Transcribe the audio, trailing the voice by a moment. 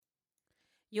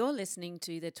You're listening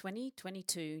to the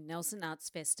 2022 Nelson Arts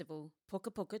Festival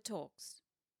Pukapuka Talks.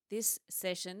 This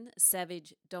session,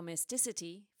 Savage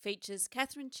Domesticity, features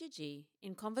Catherine Chidgey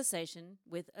in conversation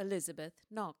with Elizabeth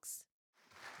Knox.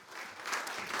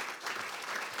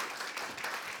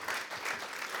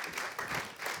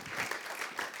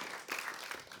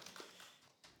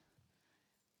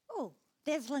 Oh,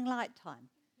 dazzling light time.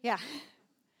 Yeah.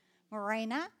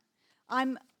 Morena,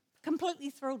 I'm completely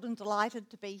thrilled and delighted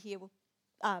to be here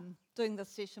doing this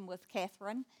session with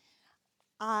Catherine.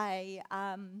 I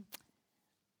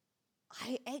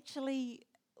actually,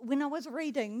 when I was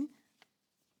reading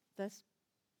this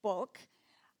book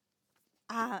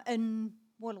it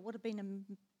would have been a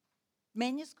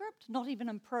manuscript, not even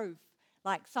in proof,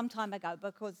 like some time ago,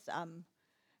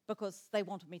 because they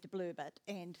wanted me to blurb it.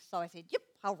 And so I said, yep,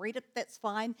 I'll read it, that's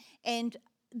fine. And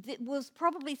there was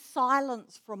probably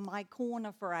silence from my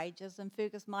corner for ages, and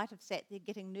Fergus might have sat there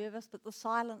getting nervous, but the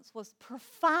silence was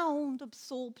profound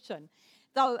absorption.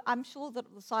 Though I'm sure that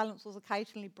the silence was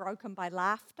occasionally broken by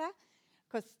laughter,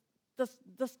 because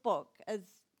this book is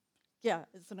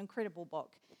an incredible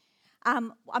book.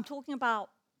 I'm talking about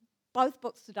both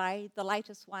books today, the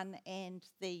latest one and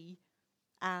the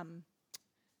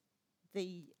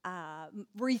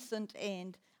recent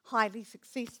and highly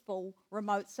successful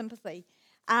Remote Sympathy.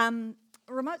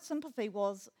 Remote Sympathy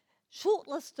was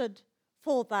shortlisted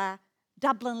for the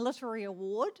Dublin Literary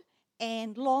Award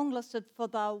and longlisted for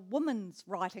the Women's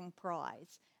Writing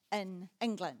Prize in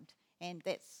England. And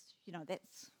that's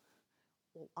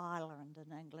all Ireland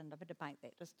and England. I better make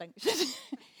that distinction.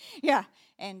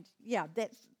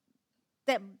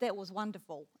 That was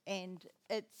wonderful, and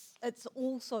it's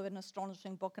also an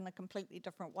astonishing book in a completely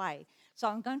different way. So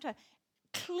I'm going to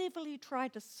cleverly try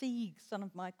to siege some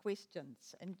of my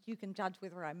questions, and you can judge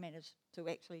whether I managed to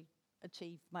actually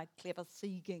achieve my clever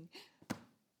sieging.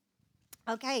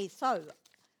 Okay, so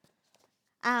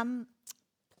I'm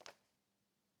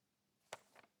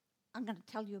going to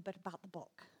tell you a bit about the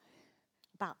book,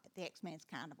 about the X-Man's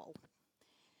Carnival.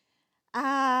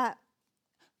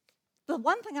 The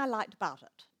one thing I liked about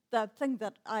it, the thing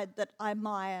that I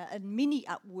admire in many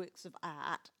works of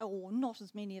art, or not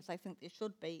as many as I think there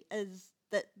should be, is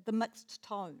that the mixed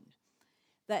tone.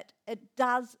 That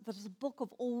it's a book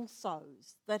of all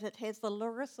souls, that it has the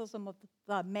lyricism of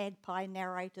the magpie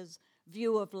narrator's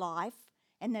view of life,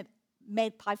 and the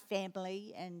magpie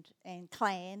family and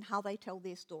clan, how they tell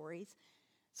their stories.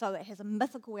 So it has a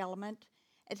mythical element.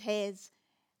 It has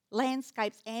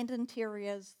landscapes and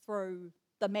interiors through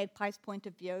the magpie's point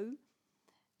of view.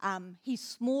 He's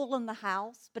small in the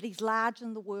house, but he's large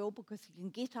in the world because he can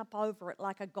get up over it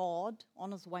like a god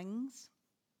on his wings.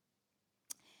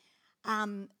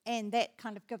 And that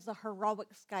kind of gives a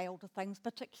heroic scale to things,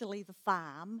 particularly the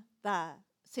farm, the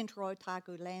Central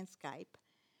Otago landscape.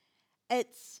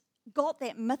 It's got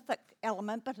that mythic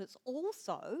element, but it's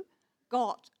also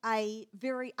got a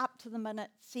very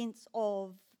up-to-the-minute sense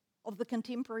of the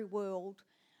contemporary world,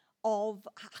 of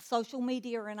social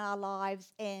media in our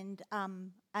lives and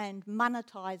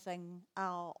monetizing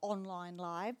our online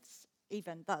lives,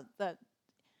 even the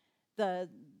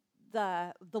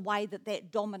way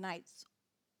that dominates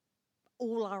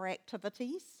all our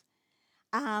activities.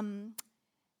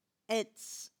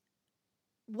 It's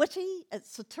witty,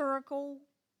 it's satirical,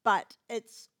 but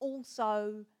it's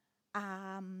also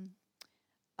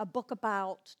a book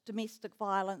about domestic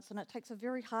violence, and it takes a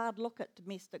very hard look at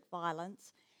domestic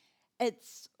violence.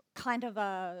 It's kind of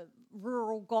a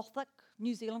rural Gothic,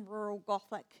 New Zealand rural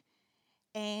Gothic,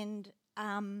 and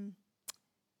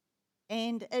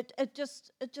it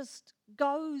just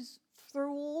goes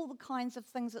through all the kinds of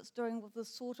things it's doing with this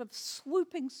sort of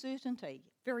swooping certainty,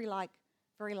 very like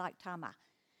Tama.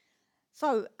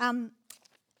 So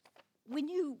when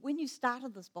you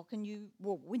started this book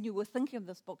when you were thinking of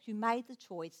this book, you made the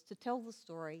choice to tell the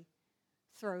story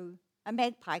through a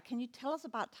magpie. Can you tell us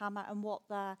about Tama and what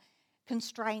the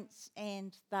constraints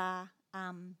and the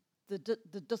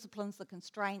disciplines, the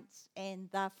constraints and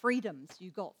the freedoms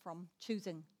you got from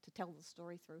choosing to tell the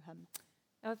story through him?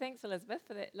 Oh, thanks, Elizabeth,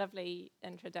 for that lovely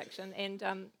introduction.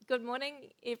 And good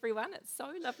morning, everyone. It's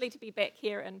so lovely to be back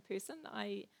here in person.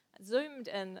 I Zoomed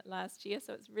in last year,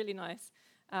 so it's really nice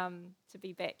to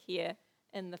be back here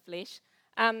in the flesh.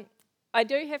 I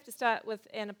do have to start with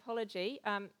an apology.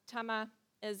 Tama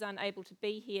is unable to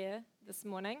be here this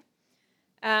morning.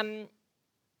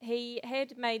 He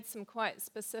had made some quite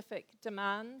specific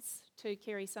demands to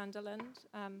Kerry Sunderland,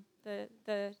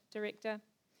 the director.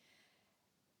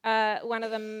 One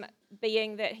of them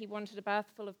being that he wanted a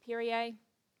bath full of Perrier.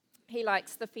 He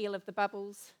likes the feel of the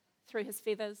bubbles through his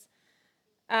feathers.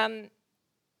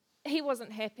 He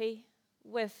wasn't happy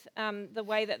with the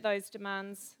way that those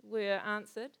demands were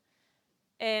answered.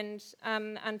 And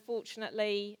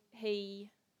unfortunately,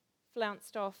 he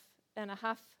flounced off in a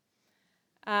huff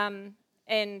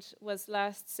and was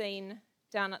last seen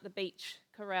down at the beach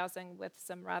carousing with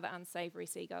some rather unsavoury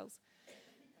seagulls.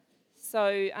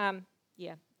 So,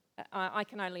 I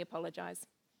can only apologise.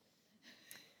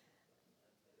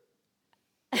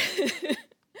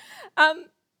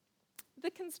 The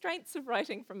constraints of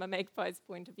writing from a magpie's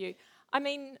point of view. I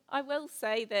mean, I will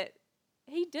say that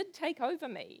he did take over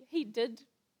me. He did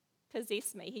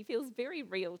possess me. He feels very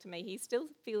real to me. He still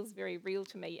feels very real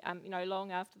to me,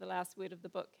 long after the last word of the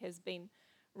book has been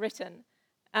written.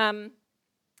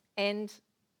 And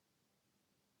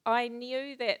I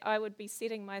knew that I would be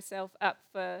setting myself up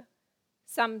for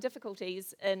some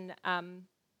difficulties in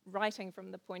writing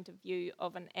from the point of view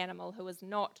of an animal who is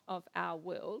not of our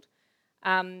world.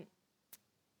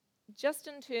 Just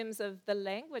in terms of the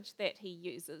language that he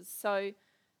uses. So,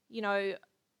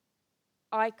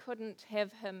 I couldn't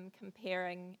have him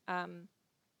comparing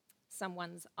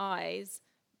someone's eyes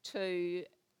to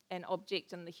an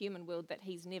object in the human world that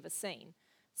he's never seen.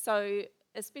 So,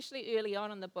 especially early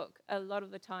on in the book, a lot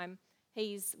of the time,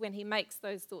 when he makes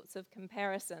those sorts of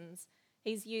comparisons,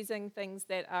 he's using things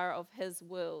that are of his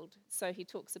world. So he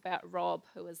talks about Rob,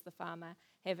 who is the farmer,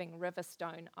 having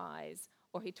riverstone eyes,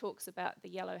 or he talks about the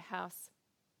yellow house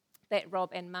that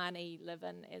Rob and Marnie live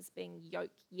in as being yolk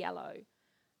yellow.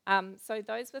 So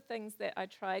those were things that I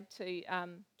tried to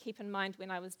keep in mind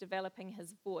when I was developing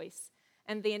his voice.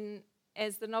 And then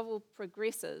as the novel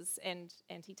progresses and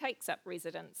he takes up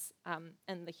residence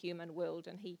in the human world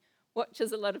and he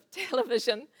watches a lot of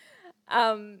television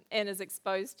and is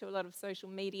exposed to a lot of social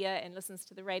media and listens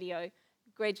to the radio,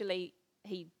 gradually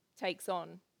he takes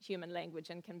on human language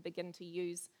and can begin to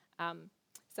use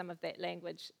some of that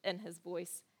language in his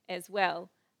voice as well.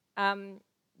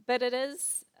 But it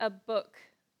is a book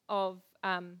of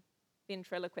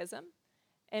ventriloquism,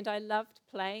 and I loved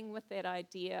playing with that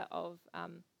idea of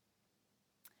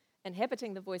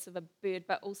inhabiting the voice of a bird,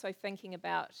 but also thinking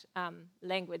about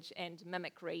language and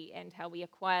mimicry and how we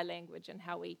acquire language and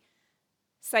how we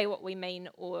say what we mean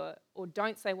or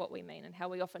don't say what we mean, and how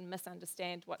we often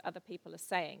misunderstand what other people are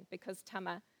saying, because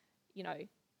Tama,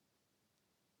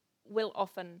 will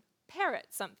often parrot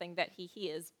something that he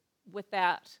hears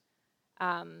without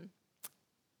kind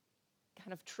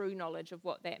of true knowledge of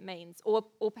what that means, or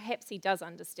perhaps he does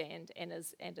understand and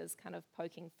is kind of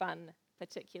poking fun,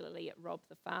 particularly at Rob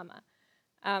the farmer.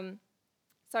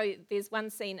 So there's one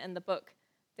scene in the book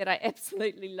that I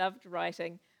absolutely loved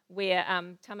writing, where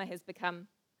Tama has become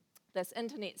this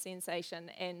internet sensation,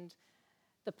 and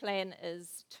the plan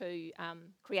is to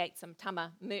create some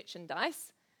Tama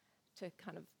merchandise to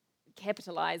kind of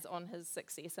capitalise on his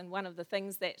success. And one of the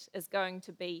things that is going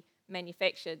to be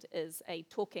manufactured is a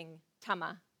talking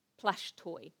Tama plush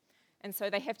toy. And so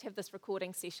they have to have this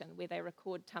recording session where they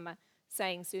record Tama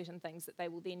saying certain things that they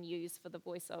will then use for the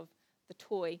voice of the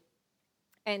toy.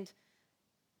 And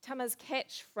Tama's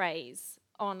catchphrase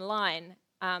online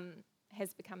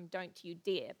has become "Don't you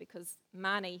dare," because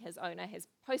Marnie, his owner, has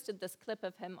posted this clip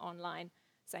of him online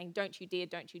saying don't you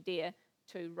dare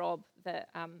to Rob, the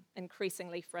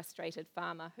increasingly frustrated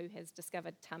farmer who has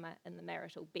discovered Tama in the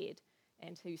marital bed,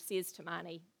 and who says to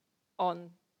Marnie on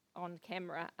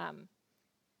camera,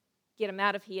 get him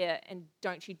out of here and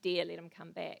don't you dare let him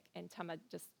come back. And Tama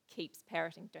just keeps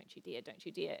parroting don't you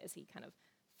dare, as he kind of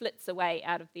flits away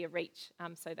out of their reach,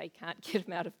 so they can't get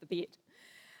him out of the bed.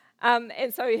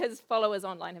 And so his followers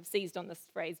online have seized on this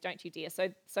phrase, don't you dare.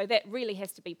 So that really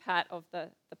has to be part of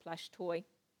the plush toy.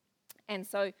 And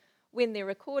so when they're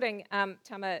recording,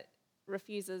 Tama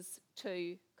refuses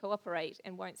to cooperate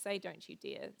and won't say don't you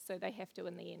dare. So they have to,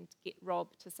 in the end, get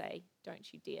Rob to say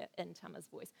don't you dare in Tama's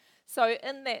voice. So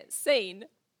in that scene,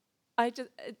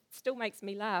 it still makes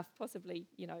me laugh, possibly,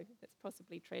 it's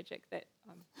possibly tragic that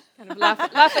I'm kind of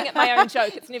laughing at my own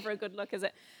joke. It's never a good look, is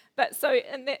it? But so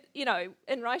in that,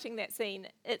 in writing that scene,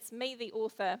 it's me, the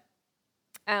author,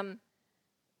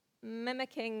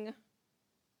 mimicking...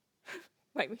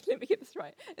 Wait, let me get this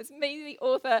right. It's me, the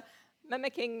author,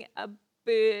 mimicking a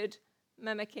bird,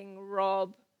 mimicking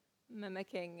Rob,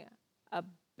 mimicking a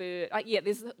bird.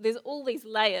 There's all these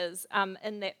layers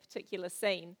in that particular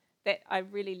scene that I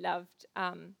really loved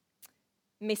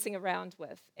messing around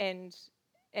with, and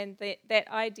that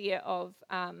idea of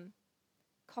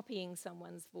copying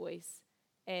someone's voice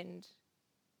and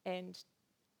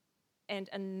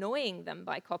annoying them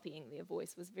by copying their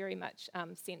voice was very much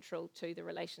central to the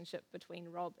relationship between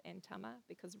Rob and Tama,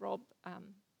 because Rob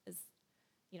is,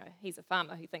 he's a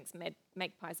farmer who thinks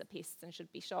magpies are pests and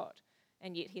should be shot.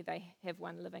 and yet here they have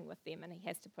one living with them, and he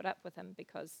has to put up with him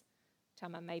because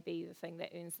Tama may be the thing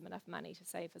that earns them enough money to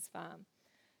save his farm.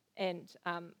 And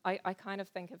I kind of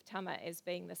think of Tama as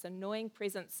being this annoying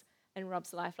presence in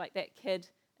Rob's life, like that kid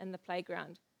in the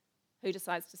playground who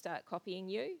decides to start copying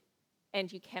you,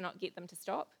 and you cannot get them to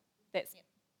stop. That's,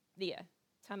 yeah,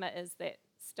 Tama is that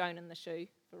stone in the shoe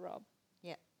for Rob.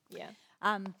 Yeah. Yeah.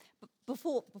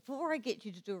 Before I get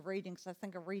you to do a reading, because I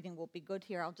think a reading will be good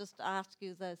here, I'll just ask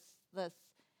you this with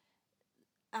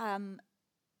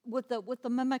the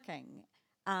mimicking.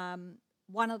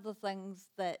 One of the things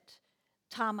that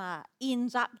Tama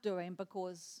ends up doing,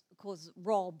 because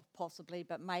Rob possibly,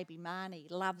 but maybe Marnie,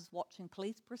 loves watching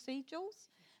police procedurals.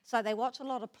 So they watch a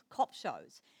lot of cop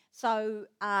shows. So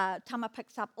Tama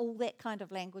picks up all that kind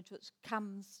of language, which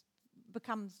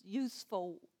becomes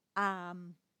useful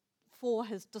for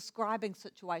his describing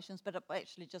situations, but it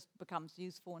actually just becomes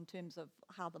useful in terms of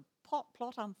how the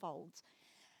plot unfolds.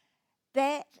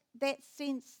 That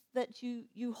sense that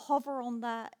you hover on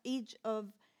the edge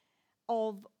of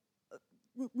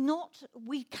not,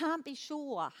 we can't be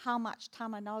sure how much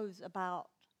Tama knows about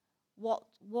what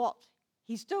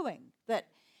he's doing, that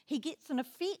he gets an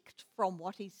effect from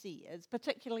what he sees,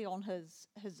 particularly on his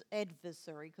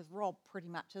adversary, because Rob pretty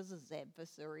much is his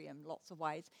adversary in lots of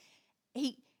ways.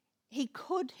 He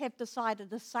could have decided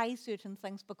to say certain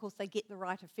things because they get the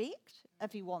right effect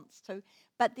if he wants to,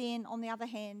 but then on the other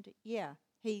hand,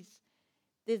 there's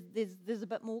a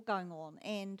bit more going on.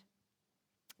 And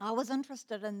I was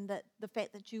interested in the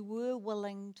fact that you were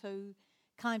willing to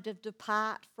kind of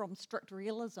depart from strict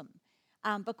realism,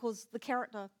 because the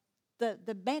character,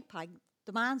 the magpie,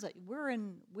 demands it.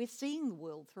 We're seeing the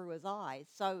world through his eyes,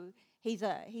 so he's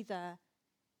a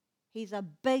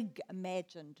big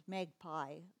imagined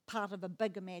magpie, part of a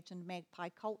big imagined magpie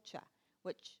culture,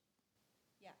 which,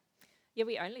 Yeah,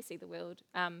 we only see the world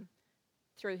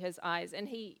through his eyes, and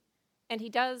he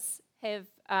does have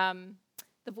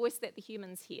the voice that the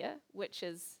humans hear, which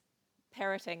is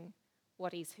parroting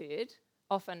what he's heard,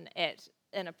 often at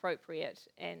inappropriate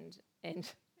and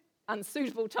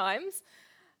unsuitable times.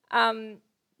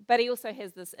 But he also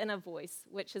has this inner voice,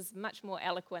 which is much more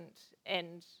eloquent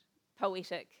and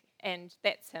poetic, and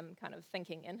that's him kind of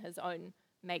thinking in his own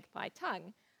magpie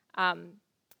tongue.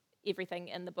 Everything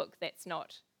in the book that's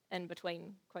not in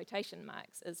between quotation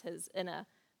marks is his inner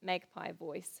magpie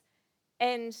voice.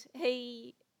 And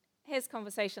he has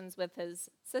conversations with his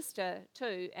sister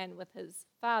too, and with his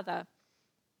father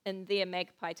in their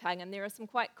magpie tongue, and there are some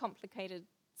quite complicated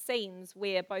scenes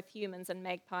where both humans and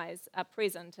magpies are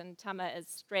present, and Tama is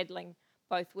straddling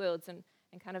both worlds and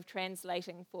kind of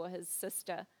translating for his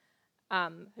sister,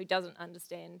 who doesn't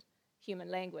understand human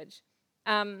language.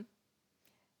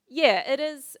 It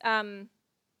is a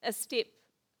step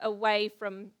away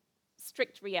from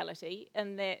strict reality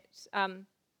in that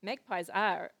magpies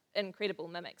are incredible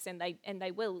mimics, and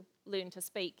they will learn to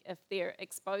speak if they're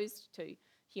exposed to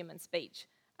human speech.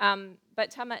 But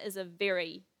Tama is a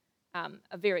very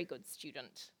good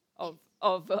student of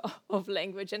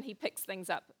language, and he picks things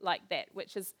up like that,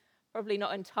 which is probably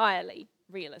not entirely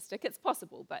realistic. It's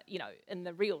possible, but in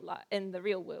the real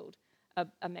world,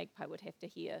 a magpie would have to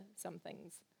hear some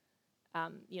things,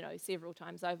 several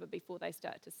times over before they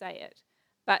start to say it.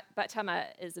 But Tama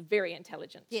is a very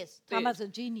intelligent. Yes, bird. Tama's a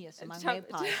genius among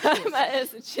magpies. Tama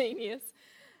is a genius.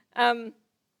 And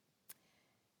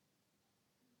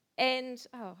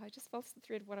I just lost the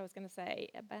thread of what I was going to say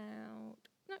about.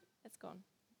 No, it's gone.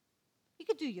 You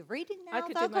could do your reading now. I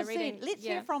could do my reading. Let's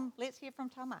hear from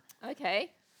Tama.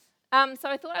 Okay. So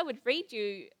I thought I would read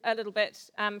you a little bit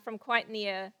from quite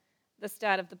near the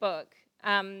start of the book,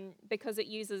 because it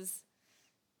uses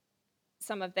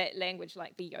some of that language,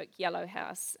 like the yoke yellow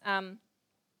house. And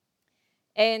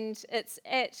it's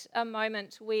at a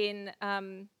moment when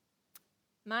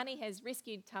Marnie has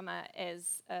rescued Tama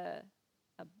as a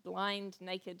blind,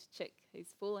 naked chick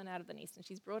who's fallen out of the nest, and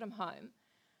she's brought him home.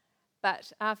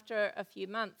 But after a few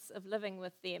months of living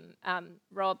with them,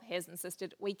 Rob has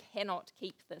insisted, we cannot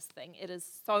keep this thing. It is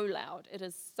so loud. It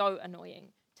is so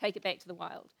annoying. Take it back to the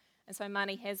wild. And so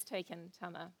Marnie has taken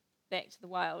Tama back to the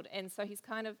wild. And so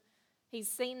he's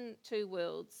seen two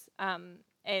worlds,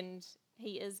 and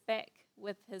he is back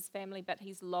with his family, but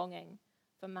he's longing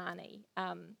for Marnie.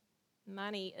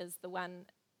 Marnie is the one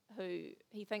who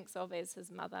he thinks of as his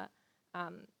mother.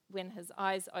 When his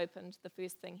eyes opened, the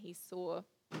first thing he saw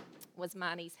was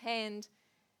Marnie's hand,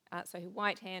 so her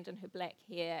white hand and her black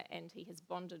hair, and he has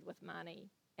bonded with Marnie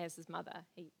as his mother.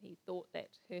 He thought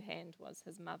that her hand was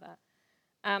his mother.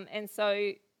 And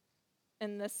so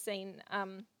in this scene,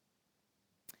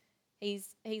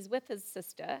 he's with his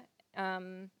sister,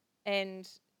 and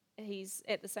he's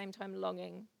at the same time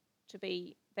longing to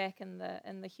be back in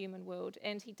the human world.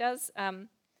 And he does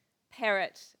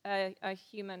parrot a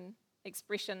human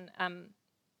expression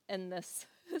in this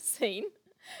scene.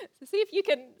 So see if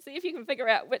you can figure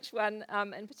out which one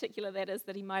in particular that is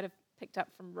that he might have picked up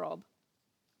from Rob.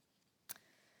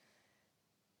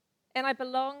 And I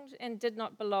belonged and did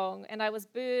not belong, and I was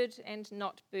bird and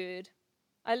not bird.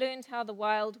 I learned how the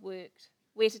wild worked,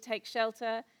 where to take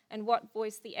shelter, and what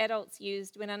voice the adults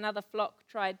used when another flock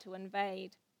tried to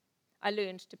invade. I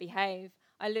learned to behave.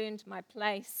 I learned my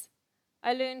place.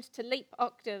 I learned to leap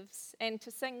octaves and to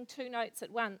sing 2 notes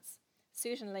at once.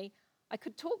 Certainly, I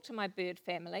could talk to my bird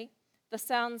family. The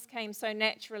sounds came so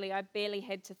naturally I barely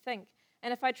had to think.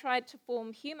 And if I tried to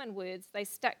form human words, they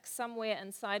stuck somewhere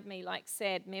inside me like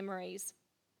sad memories.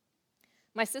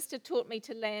 My sister taught me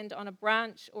to land on a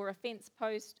branch or a fence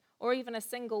post or even a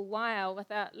single wire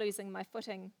without losing my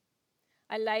footing.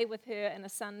 I lay with her in a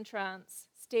sun trance,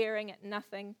 staring at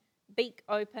nothing, beak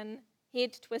open,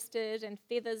 head twisted, and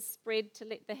feathers spread to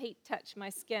let the heat touch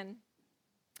my skin.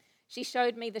 She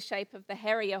showed me the shape of the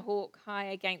harrier hawk high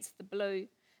against the blue,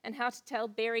 and how to tell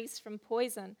berries from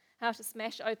poison, how to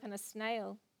smash open a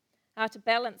snail, how to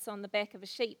balance on the back of a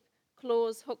sheep,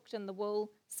 claws hooked in the wool,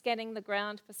 scanning the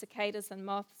ground for cicadas and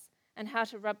moths, and how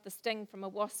to rub the sting from a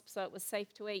wasp so it was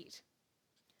safe to eat.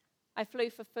 I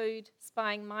flew for food,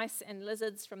 spying mice and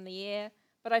lizards from the air,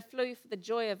 but I flew for the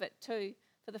joy of it too,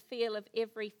 for the feel of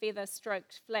every feather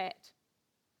stroked flat.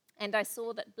 And I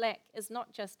saw that black is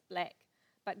not just black,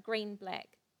 but green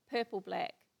black, purple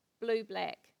black, blue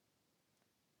black.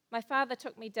 My father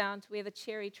took me down to where the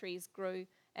cherry trees grew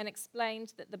and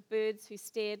explained that the birds who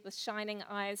stared with shining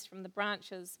eyes from the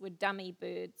branches were dummy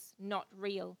birds, not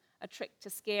real, a trick to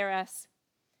scare us.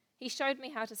 He showed me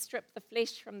how to strip the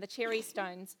flesh from the cherry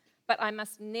stones, but I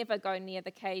must never go near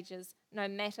the cages, no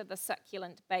matter the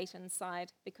succulent bait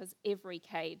inside, because every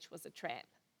cage was a trap.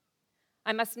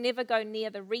 I must never go near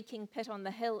the reeking pit on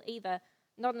the hill either,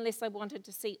 not unless I wanted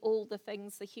to see all the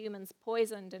things the humans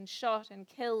poisoned and shot and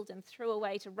killed and threw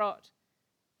away to rot.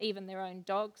 Even their own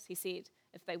dogs, he said,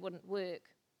 if they wouldn't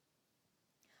work.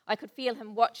 I could feel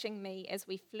him watching me as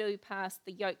we flew past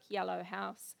the yolk-yellow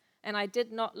house, and I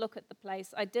did not look at the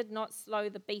place. I did not slow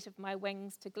the beat of my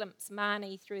wings to glimpse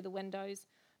Marnie through the windows,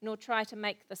 nor try to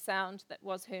make the sound that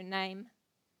was her name.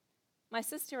 My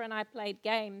sister and I played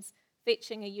games,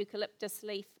 fetching a eucalyptus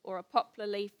leaf or a poplar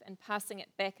leaf and passing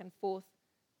it back and forth.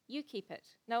 You keep it.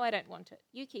 No, I don't want it.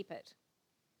 You keep it.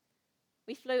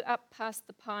 We flew up past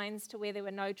the pines to where there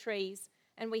were no trees,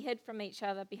 and we hid from each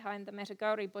other behind the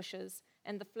matagori bushes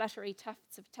and the fluttery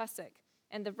tufts of tussock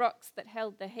and the rocks that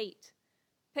held the heat,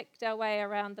 picked our way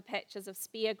around the patches of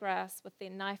spear grass with their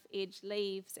knife-edged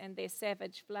leaves and their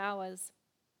savage flowers.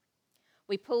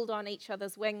 We pulled on each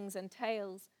other's wings and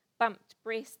tails, bumped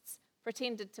breasts,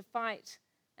 pretended to fight,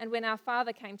 and when our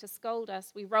father came to scold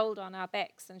us, we rolled on our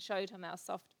backs and showed him our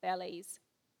soft bellies.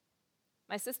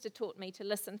 My sister taught me to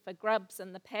listen for grubs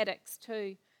in the paddocks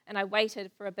too, and I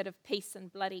waited for a bit of peace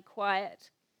and bloody quiet,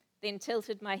 then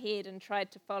tilted my head and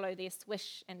tried to follow their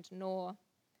swish and gnaw.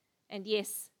 And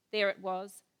yes, there it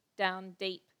was, down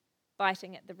deep,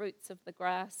 biting at the roots of the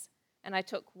grass, and I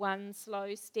took one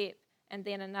slow step and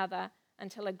then another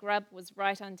until a grub was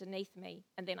right underneath me,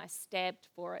 and then I stabbed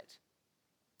for it.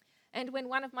 And when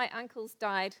one of my uncles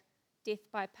died,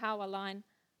 death by power line,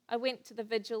 I went to the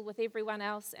vigil with everyone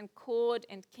else and cawed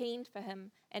and keened for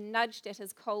him and nudged at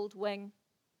his cold wing.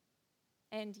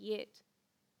 And yet,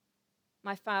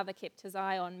 my father kept his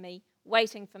eye on me,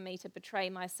 waiting for me to betray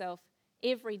myself.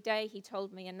 Every day he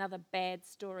told me another bad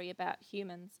story about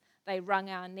humans. They wrung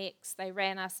our necks, they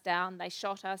ran us down, they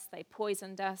shot us, they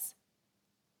poisoned us.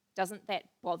 Doesn't that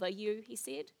bother you, he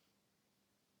said.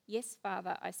 Yes,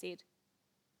 Father, I said.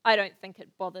 I don't think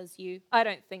it bothers you. I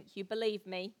don't think you believe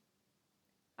me.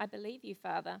 I believe you,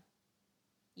 Father.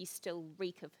 You still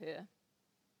reek of her.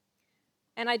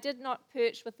 And I did not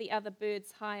perch with the other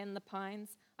birds high in the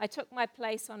pines. I took my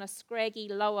place on a scraggy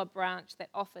lower branch that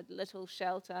offered little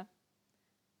shelter.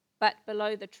 But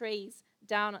below the trees,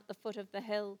 down at the foot of the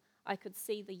hill, I could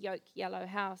see the yolk-yellow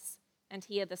house and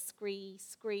hear the scree,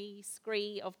 scree,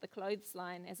 scree of the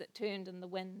clothesline as it turned in the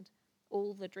wind,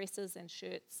 all the dresses and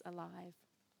shirts alive.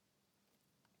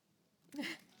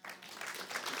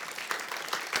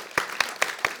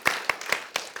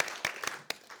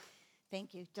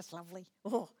 Thank you, just lovely.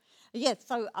 Oh, yeah,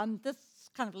 so this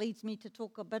kind of leads me to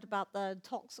talk a bit about the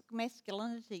toxic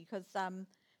masculinity, because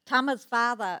Tama's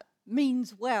father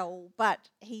means well, but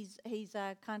he's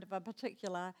a kind of a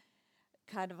particular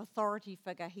kind of authority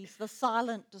figure. He's the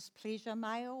silent displeasure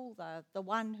male, the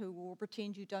one who will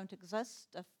pretend you don't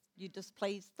exist if you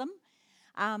displeased them.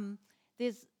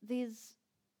 There's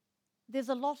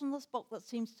a lot in this book that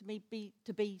seems to me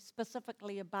to be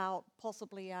specifically about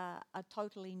possibly a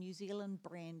totally New Zealand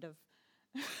brand of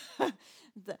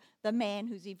the man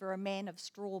who's either a man of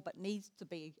straw but needs to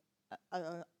be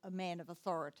a man of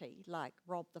authority, like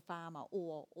Rob the farmer,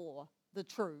 or the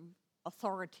true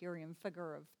authoritarian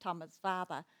figure of Tama's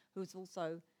father, who's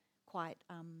also quite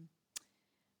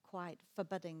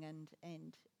forbidding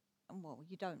and well,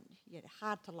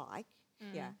 hard to like.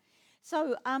 Yeah.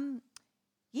 So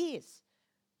yes,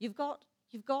 you've got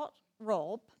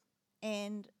Rob,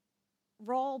 and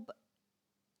Rob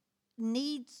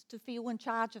needs to feel in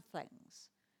charge of things,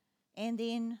 and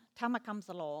then Tama comes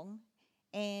along,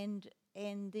 and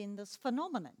then this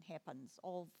phenomenon happens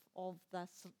of the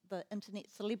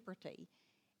internet celebrity,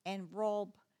 and Rob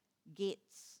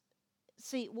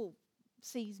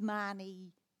sees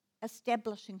Marnie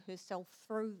establishing herself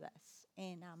through this,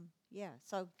 and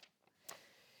so.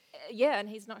 Yeah, and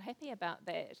he's not happy about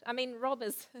that. I mean, Rob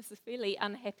is a fairly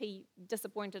unhappy,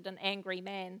 disappointed and angry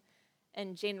man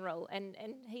in general, and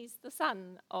he's the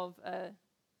son of a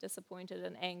disappointed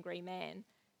and angry man,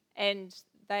 and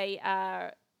they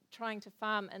are trying to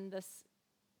farm in this,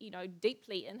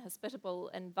 deeply inhospitable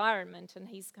environment, and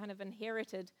he's kind of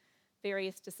inherited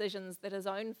various decisions that his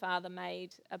own father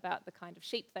made about the kind of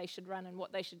sheep they should run and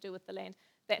what they should do with the land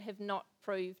that have not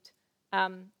proved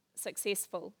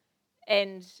successful.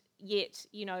 And yet,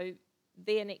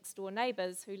 their next door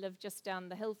neighbours who live just down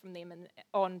the hill from them and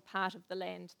on part of the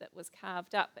land that was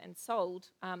carved up and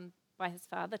sold by his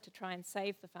father to try and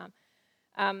save the farm,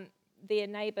 their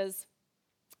neighbours,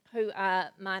 who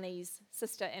are Marnie's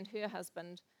sister and her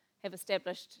husband, have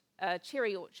established a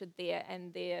cherry orchard there,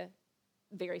 and they're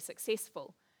very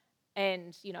successful.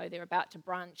 And, they're about to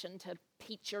branch into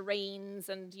peacherines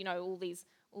and, all these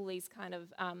kind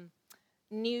of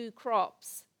new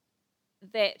crops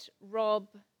that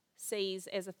Rob sees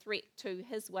as a threat to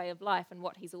his way of life and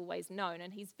what he's always known.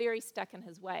 And he's very stuck in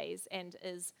his ways and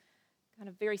is kind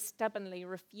of very stubbornly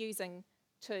refusing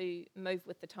to move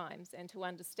with the times and to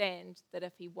understand that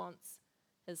if he wants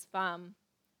his farm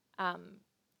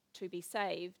to be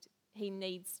saved, he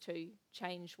needs to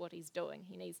change what he's doing.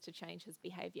 He needs to change his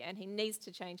behaviour, and he needs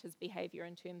to change his behaviour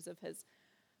in terms of his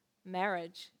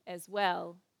marriage as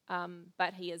well,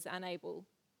 but he is unable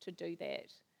to do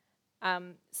that.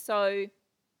 So,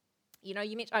 you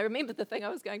mentioned, I remember the thing I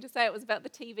was going to say, it was about the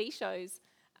TV shows,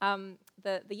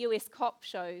 the US cop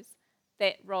shows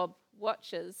that Rob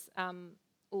watches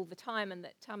all the time, and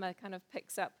that Tama kind of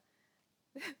picks up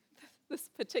this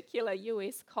particular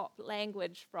US cop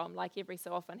language from, like every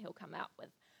so often he'll come out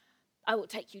with, "I will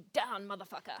take you down,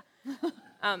 motherfucker,"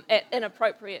 at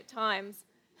inappropriate times.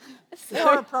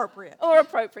 Or appropriate. Or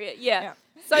appropriate, yeah.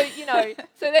 So,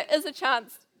 so that is a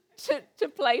chance to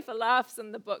play for laughs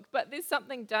in the book, but there's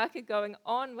something darker going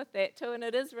on with that too, and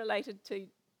it is related to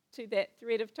that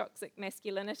thread of toxic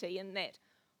masculinity, in that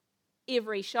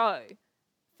every show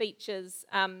features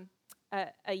a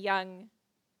young,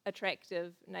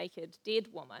 attractive, naked, dead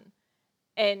woman,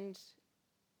 and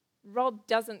Rob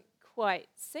doesn't quite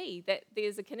see that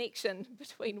there's a connection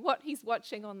between what he's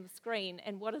watching on the screen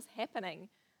and what is happening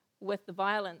with the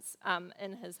violence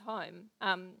in his home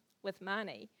with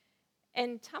Marnie.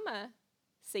 And Tama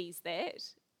sees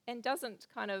that and doesn't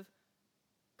kind of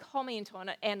comment on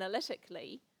it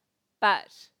analytically,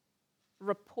 but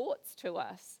reports to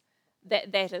us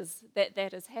that is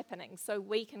happening, so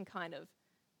we can kind of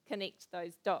connect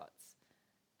those dots.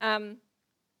 And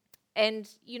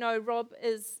Rob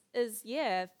is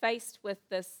faced with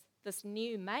this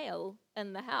new male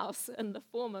in the house in the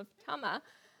form of Tama,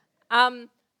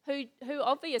 who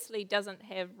obviously doesn't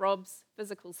have Rob's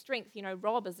physical strength.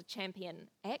 Rob is a champion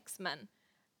axeman.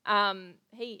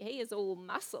 He is all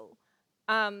muscle.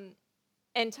 And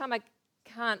Tama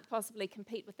can't possibly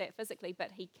compete with that physically,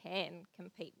 but he can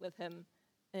compete with him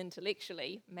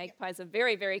intellectually. Magpies are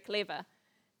very, very clever.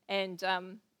 And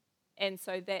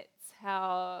so that's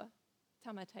how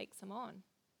Tama takes him on.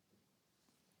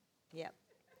 Yep.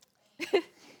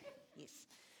 Yes.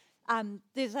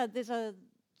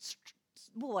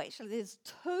 There's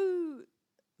two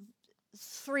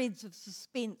threads of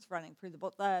suspense running through the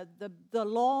book. The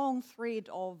long thread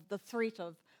of the threat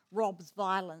of Rob's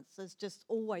violence is just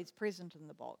always present in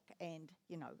the book, and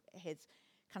it has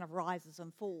kind of rises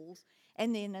and falls.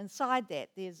 And then inside that,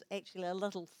 there's actually a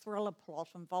little thriller plot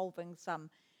involving some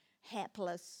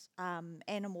hapless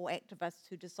animal activists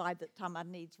who decide that Tama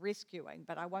needs rescuing.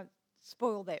 But I won't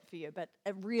spoil that for you. But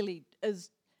it really is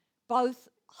both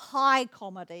high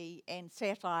comedy and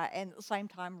satire, and at the same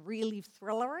time really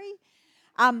thrillery.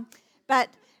 But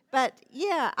But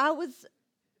yeah, I was,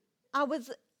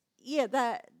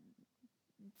 yeah.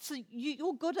 So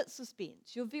you're good at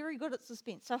suspense. You're very good at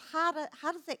suspense. So how does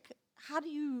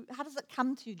it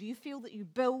come to you? Do you feel that you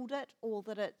build it, or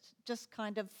that it just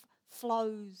kind of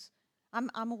flows? I'm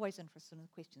always interested in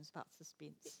questions about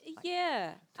suspense.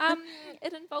 Yeah.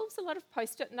 It involves a lot of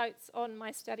post-it notes on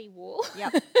my study wall.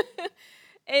 Yep.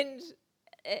 and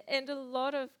a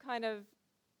lot of kind of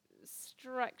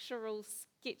structural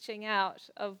sketching out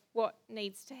of what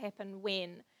needs to happen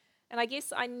when. And I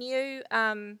guess I knew,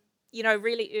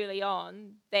 really early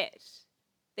on that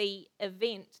the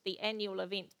annual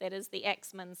event that is the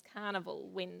Axeman's Carnival,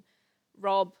 when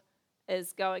Rob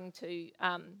is going to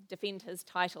defend his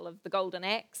title of the Golden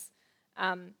Axe.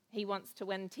 He wants to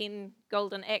win 10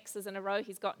 golden axes in a row.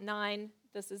 He's got 9.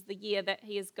 This is the year that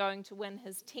he is going to win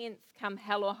his 10th, come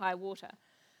hell or high water.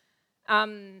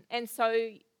 And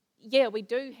so, yeah, we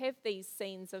do have these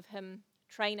scenes of him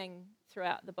training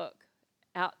throughout the book,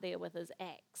 out there with his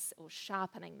axe or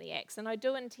sharpening the axe. And I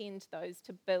do intend those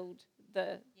to build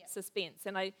the suspense.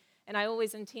 And I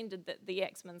always intended that the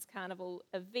Axeman's Carnival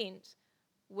event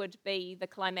would be the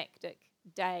climactic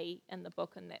day in the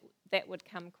book, and that would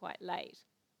come quite late.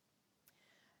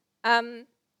 And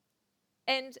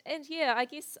yeah, I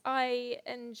guess I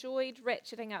enjoyed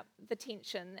ratcheting up the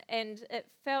tension, and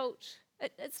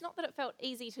it's not that it felt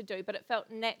easy to do, but it felt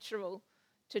natural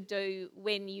to do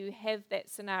when you have that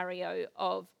scenario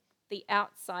of the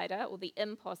outsider or the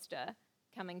imposter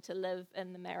coming to live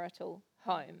in the marital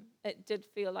home. It did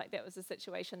feel like that was a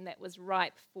situation that was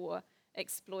ripe for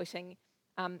exploiting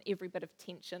every bit of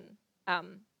tension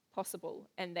possible,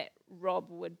 and that Rob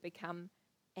would become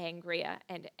angrier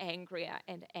and angrier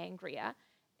and angrier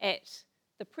at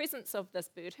the presence of this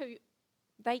bird, who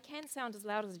they can sound as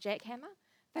loud as a jackhammer.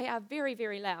 They are very,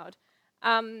 very loud.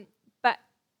 But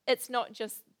it's not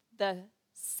just the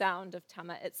sound of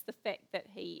Tama, it's the fact that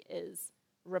he is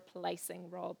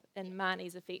replacing Rob in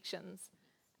Marnie's affections.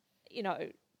 You know,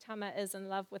 Tama is in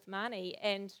love with Marnie,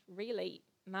 and really,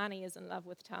 Marnie is in love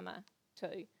with Tama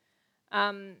too.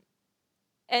 And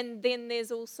then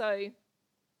there's also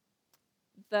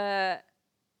the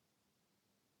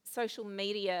social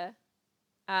media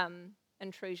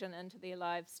intrusion into their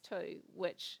lives too,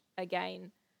 which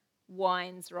again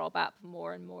winds Rob up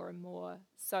more and more and more,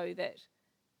 so that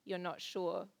you're not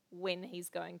sure when he's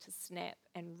going to snap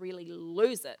and really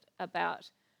lose it about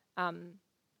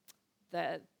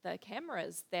the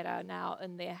cameras that are now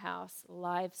in their house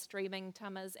live streaming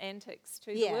Tama's antics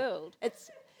to the world. It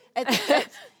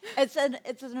is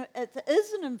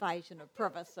an invasion of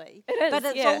privacy. It is, but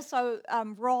it's also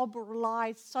Rob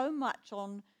relies so much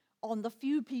on the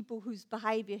few people whose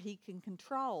behaviour he can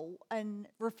control, and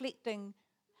reflecting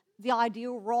the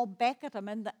ideal Rob back at him,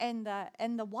 and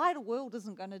the wider world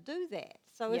isn't going to do that.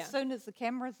 So as soon as the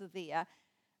cameras are there,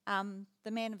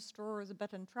 the man of straw is a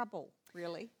bit in trouble.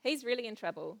 Really, he's really in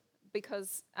trouble,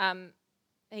 because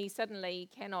he suddenly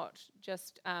cannot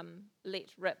just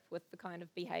let rip with the kind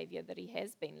of behaviour that he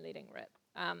has been letting rip.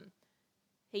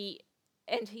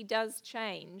 He does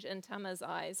change in Tama's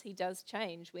eyes. He does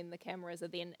change when the cameras are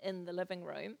then in the living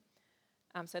room.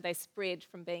 So they spread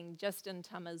from being just in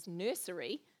Tama's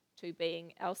nursery to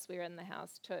being elsewhere in the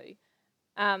house too.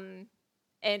 And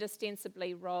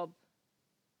ostensibly Rob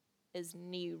is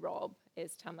new Rob,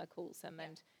 as Tama calls him,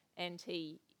 and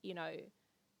he,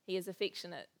 he is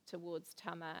affectionate towards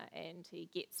Tama, and he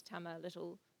gets Tama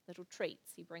little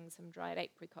treats. He brings him dried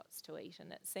apricots to eat,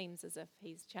 and it seems as if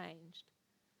he's changed.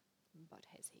 But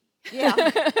has he? Yeah.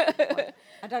 Well,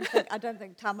 I don't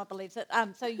think Tama believes it.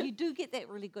 So you do get that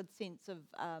really good sense of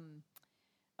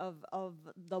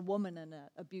the woman in an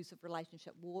abusive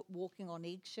relationship walking on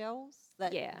eggshells.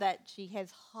 That she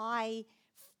has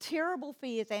terrible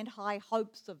fears and high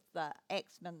hopes of the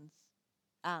Axeman's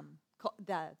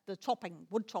the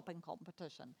wood chopping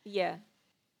competition. Yeah.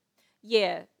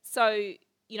 So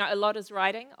a lot is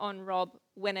riding on Rob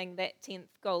winning that 10th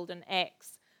golden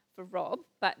axe for Rob,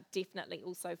 but definitely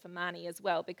also for Marnie as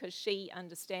well, because she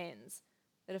understands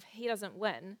that if he doesn't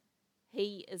win,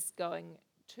 he is going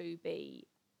to be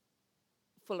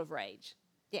full of rage.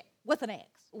 Yeah, with an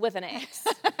axe. With an axe.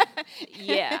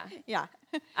 Yeah. Yeah.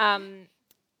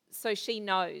 So she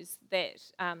knows that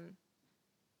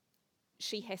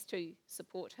she has to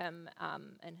support him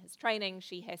in his training.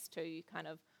 She has to kind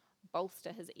of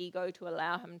bolster his ego to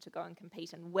allow him to go and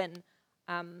compete and win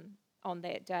on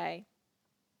that day.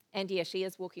 And yeah, she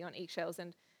is walking on eggshells,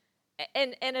 and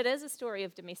it is a story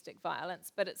of domestic violence,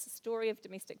 but it's a story of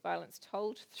domestic violence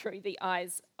told through the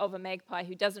eyes of a magpie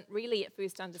who doesn't really at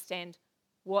first understand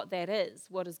what that is,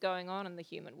 what is going on in the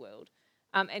human world.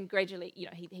 And gradually,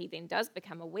 he then does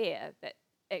become aware that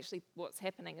actually what's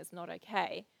happening is not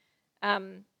okay.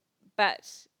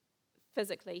 But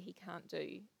physically, he can't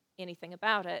do anything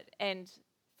about it. And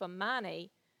for Marnie,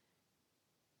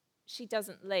 she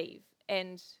doesn't leave.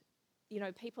 And,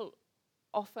 people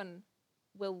often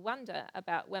will wonder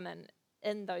about women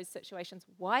in those situations.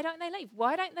 Why don't they leave?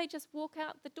 Why don't they just walk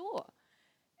out the door?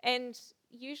 And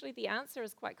usually the answer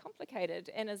is quite complicated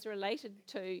and is related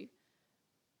to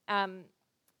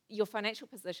your financial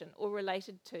position or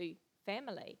related to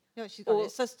family. She's got her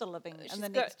sister living in the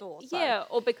next door. So. Yeah,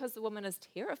 or because the woman is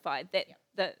terrified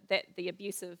that the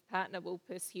abusive partner will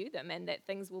pursue them and that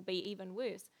things will be even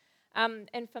worse.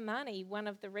 And for Marnie, one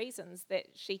of the reasons that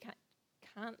she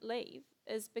can't leave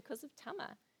is because of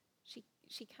Tama.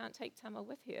 She can't take Tama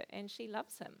with her, and she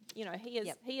loves him.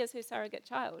 He is her surrogate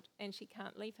child, and she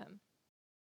can't leave him.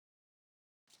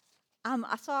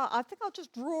 So I think I'll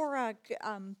just draw a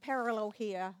parallel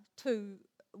here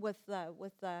with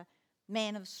the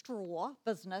Man of Straw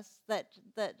business that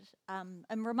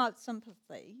in remote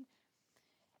sympathy.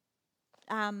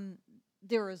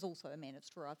 There is also a Man of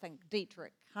Straw. I think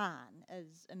Dietrich Hahn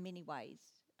is in many ways.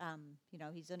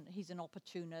 He's an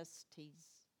opportunist.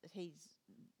 He's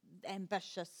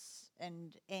ambitious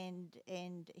and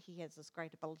he has this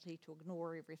great ability to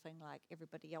ignore everything like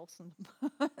everybody else in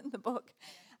the book.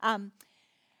 Some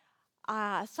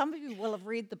of you will have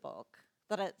read the book,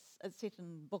 that it's set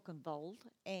in Buchenwald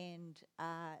and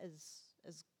is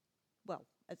well,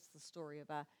 it's the story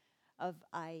of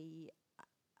a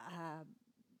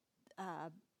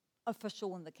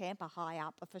official in the camp, a high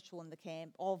up official in the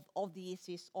camp, of the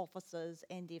SS officers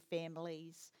and their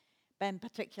families, and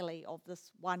particularly of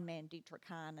this one man, Dietrich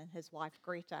Hahn, and his wife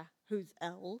Greta, who's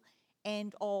ill,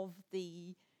 and of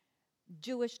the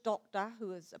Jewish doctor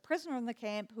who is a prisoner in the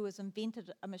camp, who has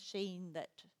invented a machine that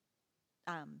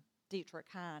Dietrich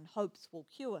Hahn hopes will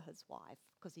cure his wife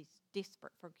because he's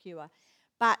desperate for a cure.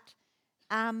 But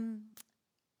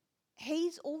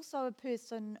he's also a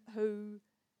person who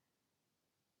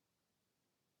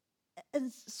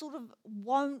is sort of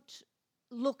won't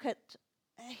look at.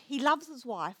 He loves his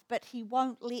wife, but he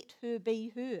won't let her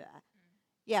be her.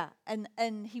 Yeah,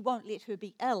 and he won't let her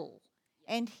be ill,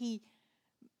 and he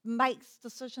makes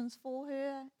decisions for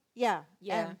her. Yeah.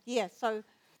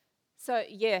 So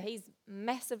he's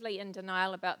massively in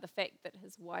denial about the fact that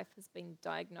his wife has been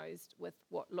diagnosed with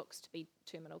what looks to be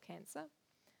terminal cancer.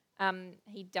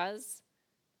 He does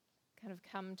kind of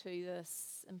come to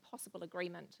this impossible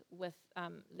agreement with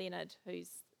Leonard, who's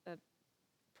a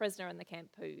prisoner in the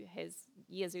camp who has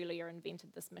years earlier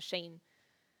invented this machine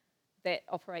that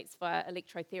operates via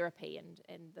electrotherapy, and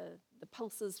the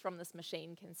pulses from this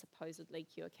machine can supposedly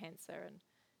cure cancer. And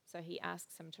so he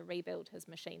asks him to rebuild his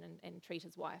machine and treat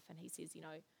his wife, and he says,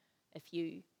 if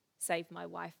you save my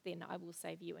wife, then I will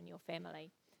save you and your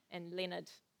family. And Leonard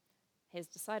has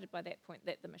decided by that point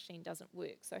that the machine doesn't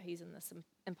work, so he's in this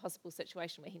impossible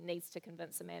situation where he needs to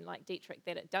convince a man like Dietrich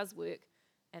that it does work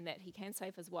and that he can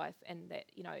save his wife, and that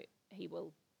he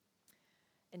will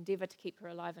endeavour to keep her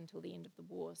alive until the end of the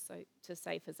war, so to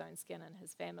save his own skin and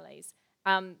his family's.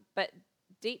 But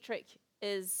Dietrich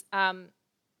is,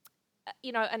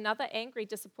 another angry,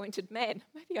 disappointed man.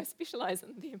 Maybe I specialise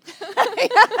in them.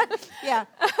 Yeah.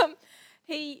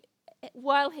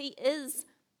 While he is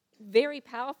very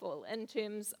powerful in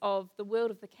terms of the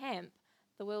world of the camp,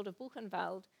 the world of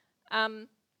Buchenwald,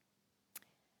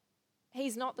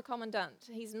 he's not the commandant.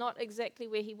 He's not exactly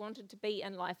where he wanted to be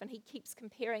in life, and he keeps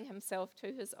comparing himself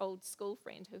to his old school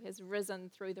friend who has risen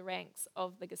through the ranks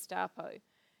of the Gestapo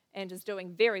and is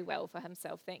doing very well for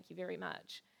himself, thank you very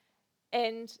much.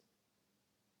 And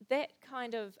that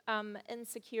kind of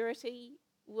insecurity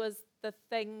was the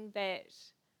thing that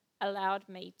allowed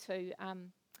me to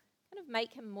kind of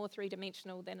make him more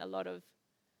three-dimensional than a lot of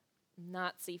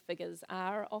Nazi figures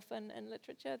are often in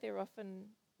literature. They're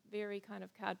often very kind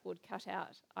of cardboard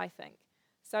cutout, I think.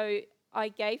 So I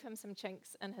gave him some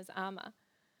chinks in his armour.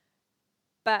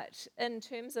 But in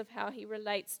terms of how he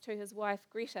relates to his wife,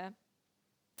 Greta,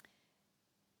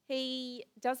 he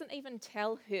doesn't even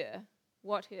tell her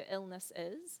what her illness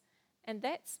is. And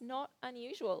that's not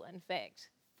unusual, in fact,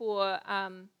 for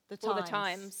the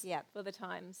times.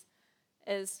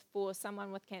 Is for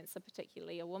someone with cancer,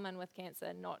 particularly a woman with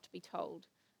cancer, not to be told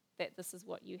that this is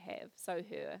what you have. So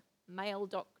her male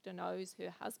doctor knows, her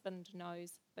husband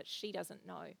knows, but she doesn't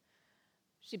know.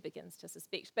 She begins to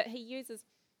suspect. But he uses,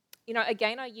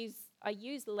 again, I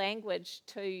use language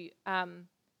to kind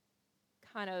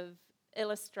of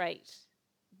illustrate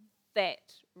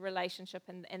that relationship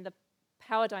and the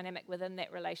power dynamic within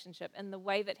that relationship, and the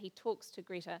way that he talks to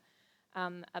Greta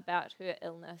about her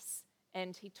illness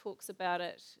and he talks about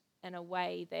it in a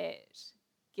way that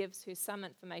gives her some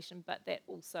information, but that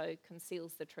also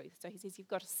conceals the truth. So he says, you've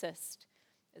got a cyst.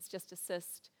 It's just a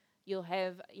cyst. You'll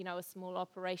have, a small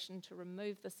operation to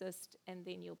remove the cyst, and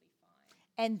then you'll be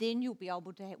fine. And then you'll be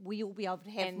able to we'll be able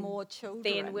to have more children.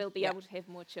 Then we'll be able to have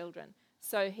more children.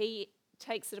 So he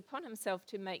takes it upon himself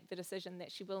to make the decision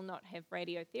that she will not have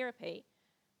radiotherapy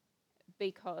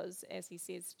because, as he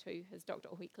says to his doctor,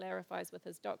 or he clarifies with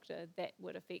his doctor, that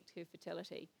would affect her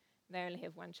fertility. They only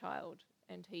have one child,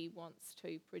 and he wants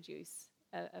to produce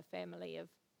a family of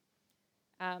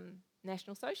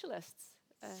National Socialists,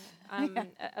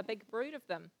 a big brood of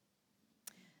them.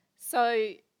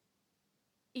 So,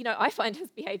 I find his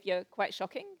behaviour quite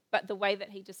shocking, but the way that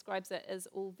he describes it is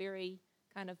all very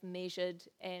kind of measured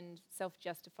and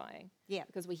self-justifying. Yeah.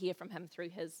 Because we hear from him through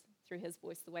his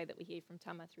voice, the way that we hear from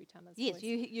Tama through Tama's yes, voice.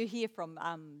 Yes, you hear from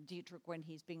Dietrich when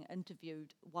he's being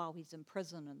interviewed while he's in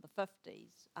prison in the 50s.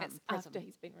 It's after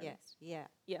he's been released. Yeah.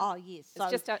 Yeah. Oh, yes. So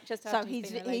it's just after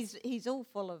he's been released. He's all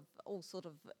full of all sort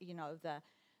of,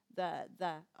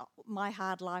 the my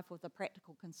hard life with the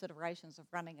practical considerations of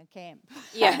running a camp.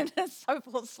 Yeah. And so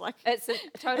forth. It's a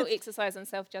total exercise in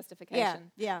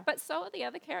self-justification. Yeah. But so are the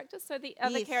other characters. So the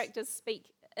other characters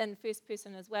speak in first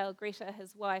person as well. Greta,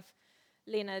 his wife,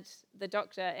 Leonard, the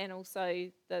doctor, and also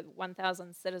the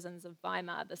 1,000 citizens of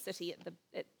Weimar, the city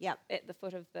at the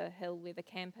foot of the hill where the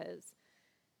camp is.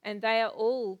 And they are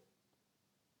all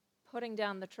putting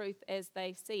down the truth as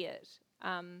they see it.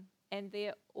 And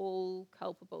they're all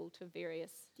culpable to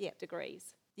various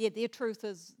degrees. Yeah, their truth.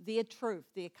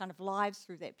 Their kind of lives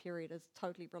through that period is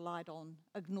totally relied on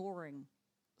ignoring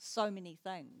so many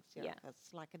things.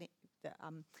 It's like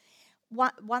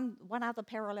one other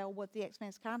parallel with the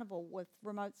X-Men's Carnival with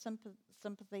remote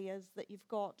sympathy is that you've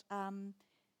got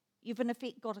you've in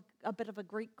effect got a bit of a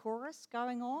Greek chorus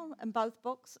going on in both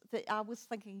books. That I was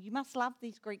thinking, you must love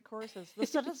these Greek choruses. The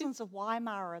citizens of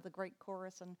Weimar are the Greek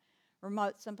chorus and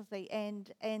remote sympathy,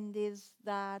 and there's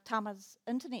the Tama's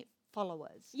internet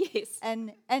followers. Yes.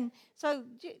 And so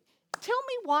tell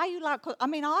me why you like. I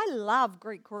mean, I love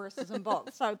Greek choruses in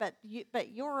books. But you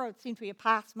seem to be a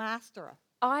past master.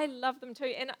 I love them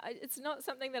too, and it's not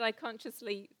something that I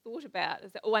consciously thought about.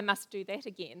 Is that, I must do that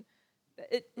again.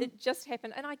 It just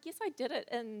happened, and I guess I did it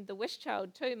in The Wish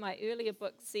Child too. My earlier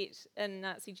book set in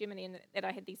Nazi Germany, and that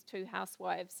I had these two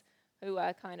housewives who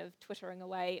are kind of twittering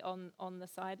away on the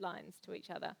sidelines to each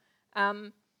other.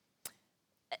 In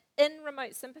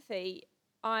Remote Sympathy,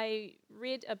 I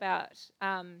read about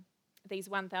these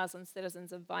 1,000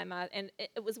 citizens of Weimar, and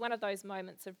it was one of those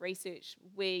moments of research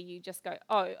where you just go,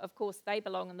 oh, of course they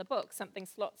belong in the book. Something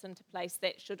slots into place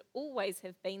that should always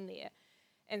have been there.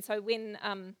 And so when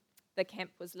the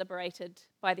camp was liberated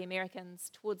by the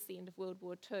Americans towards the end of World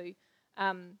War II,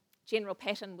 General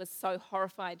Patton was so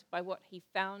horrified by what he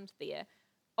found there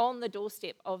on the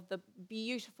doorstep of the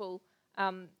beautiful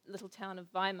little town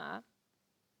of Weimar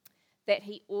that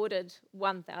he ordered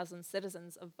 1,000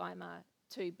 citizens of Weimar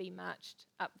to be marched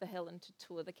up the hill and to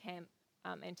tour the camp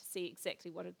and to see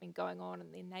exactly what had been going on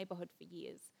in their neighbourhood for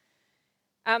years.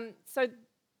 So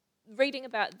reading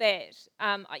about that,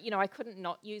 I couldn't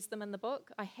not use them in the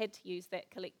book. I had to use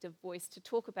that collective voice to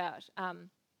talk about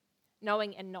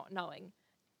knowing and not knowing,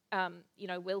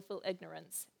 willful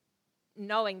ignorance,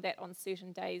 knowing that on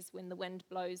certain days when the wind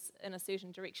blows in a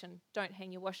certain direction, don't hang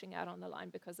your washing out on the line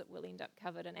because it will end up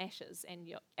covered in ashes and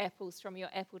your apples from your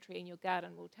apple tree in your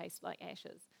garden will taste like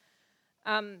ashes.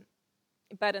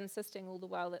 But insisting all the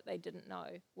while that they didn't know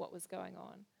what was going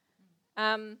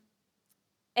on.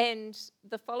 And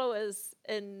the followers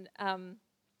in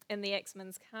the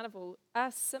X-Men's Carnival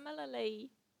are similarly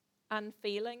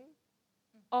unfeeling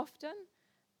often.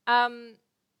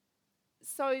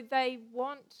 So they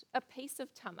want a piece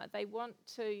of Tama. They want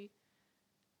to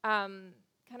kind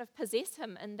of possess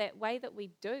him in that way that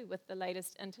we do with the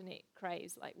latest internet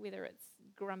craze, like whether it's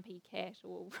Grumpy Cat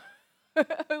or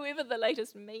whoever the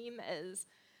latest meme is.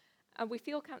 We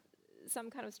feel some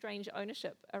kind of strange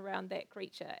ownership around that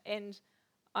creature. And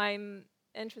I'm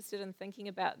interested in thinking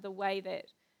about the way that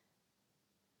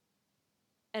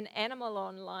an animal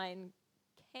online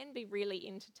can be really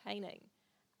entertaining.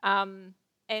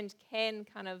 And can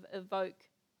kind of evoke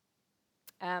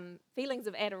feelings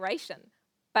of adoration,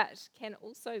 but can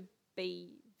also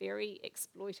be very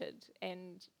exploited,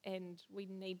 and we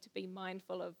need to be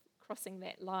mindful of crossing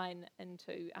that line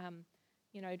into,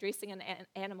 dressing an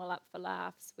animal up for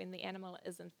laughs when the animal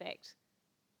is in fact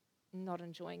not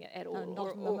enjoying it at all,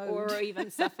 or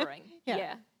even suffering.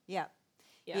 Yeah. Yeah.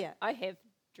 I have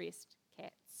dressed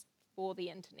cats before the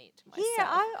internet myself. Yeah,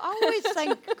 I always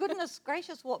think, goodness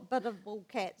gracious, what biddable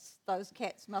cats those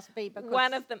cats must be. Because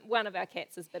one of our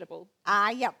cats is biddable.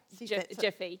 Yep. See,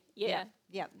 Jiffy, yeah.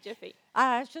 Jiffy.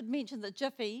 I should mention that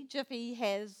Jiffy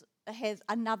has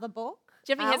another book.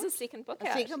 Jiffy has a second book out.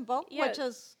 A second book, yeah,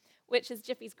 which is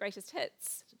Jiffy's Greatest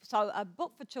Hits. So a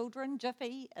book for children.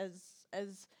 Jiffy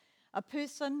is a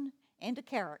person and a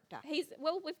character.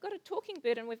 We've got a talking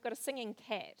bird and we've got a singing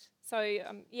cat. So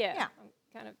I'm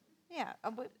kind of. Yeah.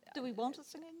 Do we want a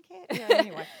singing cat? Yeah.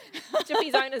 Anyway,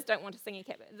 Jiffy's owners don't want a singing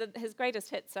cat. But his greatest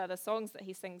hits are the songs that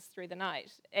he sings through the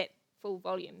night at full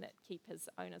volume that keep his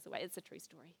owners away. It's a true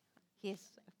story. Yes.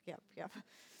 Yep.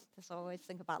 I always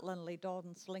think about Linley Dodd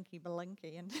and Slinky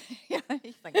Belinky, and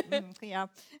you think,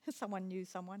 someone knew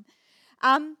someone.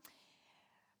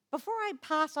 Before I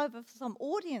pass over for some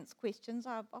audience questions,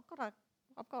 I've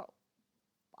got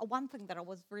one thing that I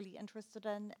was really interested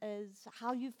in is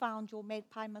how you found your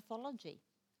magpie mythology,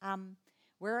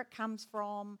 where it comes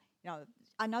from.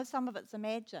 I know some of it's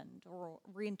imagined or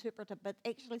reinterpreted, but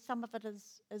actually some of it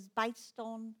is based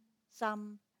on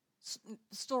some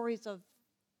stories of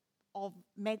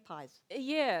magpies.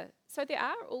 Yeah, so there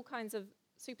are all kinds of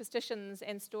superstitions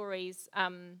and stories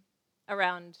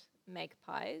around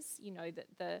magpies.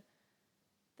 That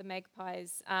the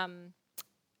magpies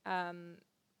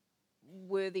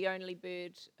were the only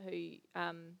bird who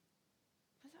I'm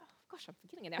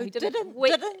forgetting it now. Who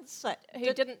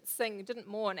didn't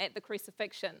mourn at the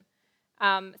crucifixion.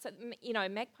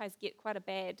 Magpies get quite a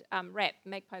bad rap.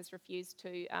 Magpies refuse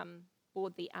to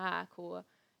board the ark, or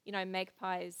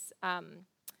magpies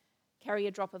carry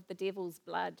a drop of the devil's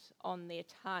blood on their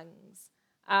tongues.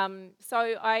 So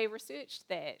I researched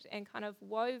that and kind of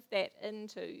wove that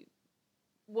into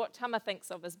what Tama thinks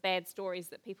of as bad stories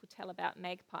that people tell about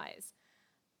magpies.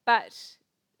 But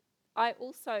I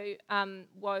also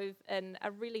wove in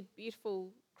a really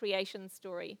beautiful creation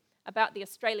story about the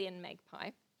Australian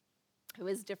magpie, who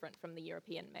is different from the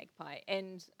European magpie.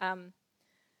 And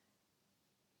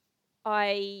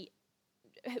I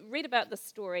read about this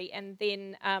story and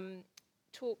then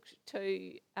talked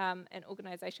to an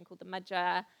organisation called the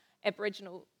Mudjar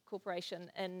Aboriginal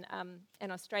Corporation in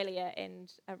Australia,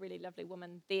 and a really lovely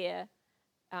woman there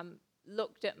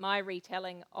looked at my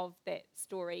retelling of that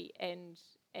story and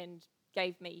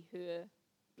gave me her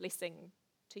blessing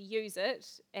to use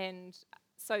it. And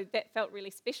so that felt really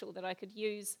special, that I could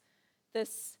use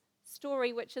this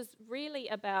story, which is really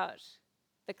about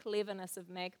the cleverness of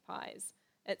magpies.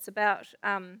 It's about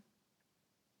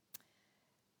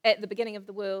at the beginning of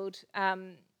the world,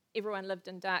 everyone lived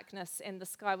in darkness and the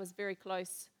sky was very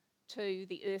close to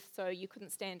the earth, so you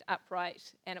couldn't stand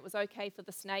upright, and it was okay for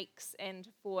the snakes and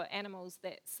for animals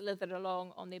that slithered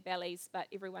along on their bellies, but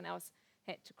everyone else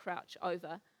had to crouch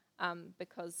over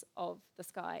because of the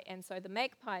sky. And so the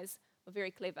magpies were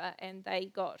very clever, and they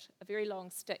got a very long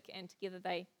stick, and together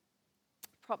they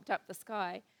propped up the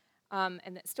sky, and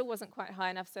it still wasn't quite high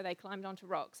enough, so they climbed onto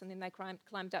rocks, and then they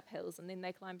climbed up hills, and then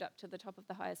they climbed up to the top of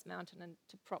the highest mountain and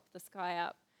to prop the sky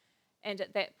up. And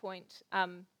at that point,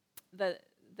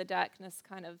 the darkness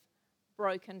kind of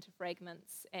broke into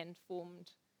fragments and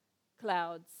formed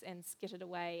clouds and skittered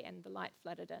away, and the light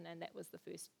flooded in, and that was the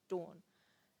first dawn.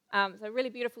 So a really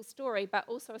beautiful story, but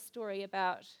also a story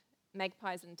about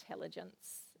magpies'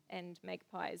 intelligence and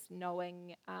magpies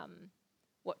knowing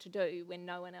what to do when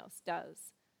no one else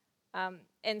does.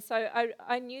 And so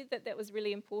I knew that was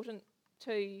really important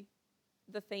to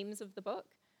the themes of the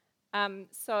book.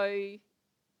 So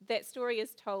that story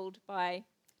is told by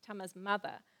Tama's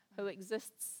mother, who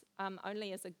exists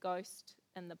only as a ghost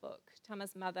in the book.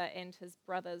 Tama's mother and his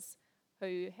brothers,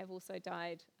 who have also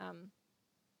died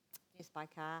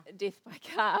Death by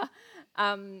car,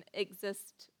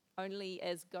 exist only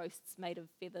as ghosts made of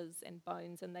feathers and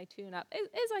bones, and they turn up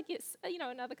as I guess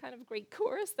another kind of Greek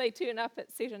chorus. They turn up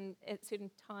at certain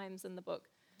times in the book.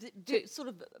 Sort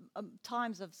of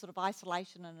times of sort of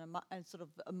isolation and sort of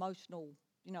emotional.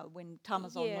 When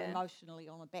Tama's emotionally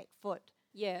on a back foot.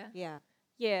 Yeah.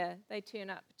 They turn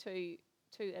up to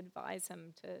advise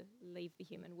him to leave the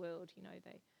human world.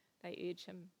 They urge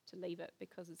him to leave it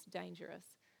because it's dangerous.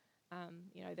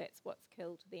 That's what's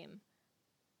killed them.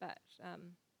 But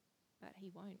he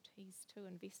won't. He's too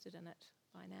invested in it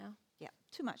by now. Yeah,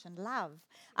 too much in love.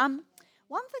 One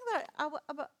thing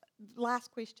that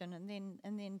last question, and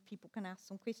then people can ask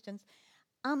some questions.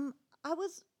 I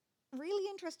was really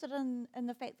interested in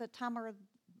the fact that Tama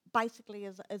basically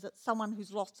is someone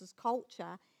who's lost his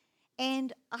culture,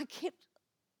 and I kept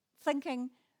thinking,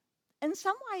 in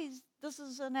some ways, this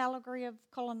is an allegory of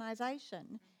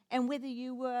colonisation, and whether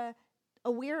you were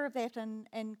aware of that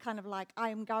and kind of like I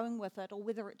am going with it, or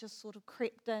whether it just sort of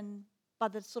crept in by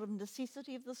the sort of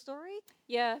necessity of the story.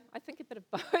 Yeah, I think a bit of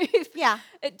both. Yeah.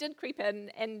 It did creep in,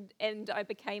 and I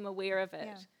became aware of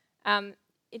it. Yeah.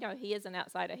 He is an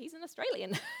outsider. He's an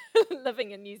Australian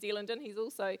living in New Zealand, and he's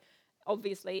also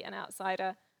obviously an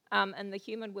outsider in the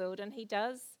human world, and he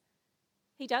does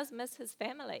miss his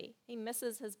family. He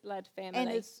misses his blood family.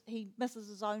 And he misses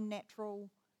his own natural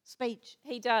speech.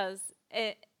 He does.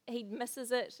 He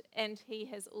misses it, and he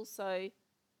has also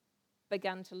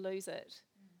begun to lose it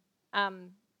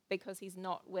because he's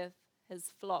not with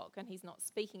his flock and he's not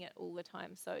speaking it all the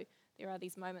time. So there are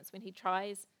these moments when he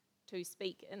tries to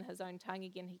speak in his own tongue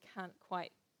again. He can't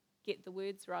quite get the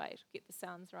words right, get the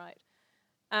sounds right.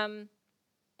 And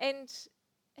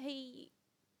he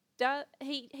does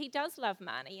love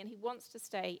Marnie, and he wants to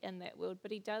stay in that world,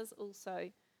 but he does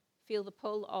also feel the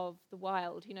pull of the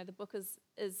wild. You know, the book is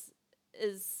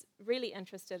really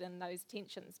interested in those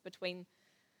tensions between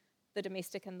the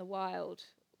domestic and the wild,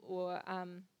 or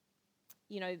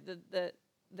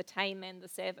the tame and the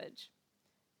savage.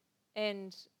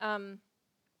 And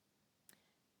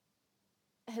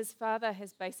his father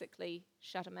has basically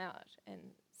shut him out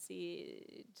and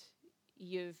said,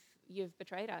 You've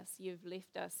betrayed us. You've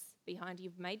left us behind.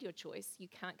 You've made your choice. You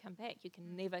can't come back. You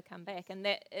can never come back.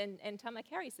 And Tama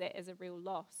carries that as a real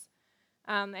loss.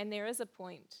 And there is a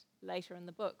point later in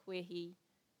the book where he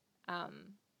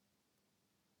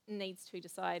needs to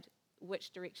decide,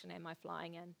 which direction am I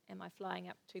flying in? Am I flying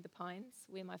up to the pines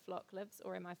where my flock lives,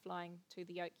 or am I flying to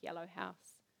the oak yellow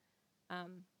house?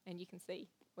 And you can see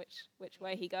which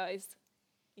way he goes.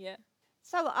 Yeah.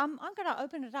 So I'm going to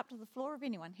open it up to the floor if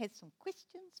anyone has some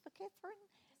questions for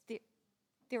Catherine.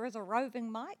 There is a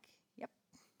roving mic. Yep.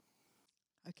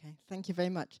 Okay, thank you very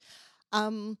much.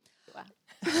 Wow.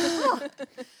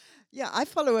 Yeah, I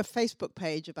follow a Facebook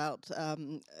page about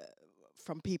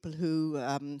from people who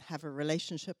have a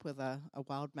relationship with a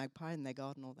wild magpie in their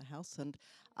garden or the house, and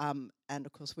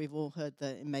of course we've all heard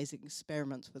the amazing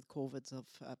experiments with corvids of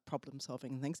problem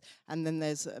solving and things. And then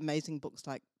there's amazing books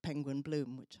like Penguin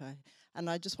Bloom,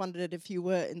 I just wondered if you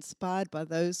were inspired by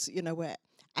those, where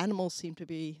animals seem to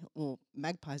be, or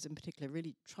magpies in particular,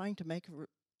 really trying to make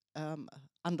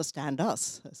understand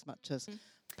us as much as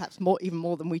perhaps even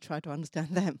more than we try to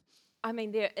understand them. I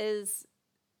mean, there is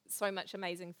so much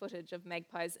amazing footage of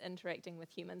magpies interacting with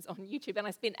humans on YouTube, and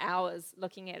I spent hours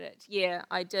looking at it. Yeah,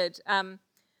 I did.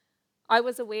 I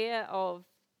was aware of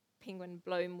Penguin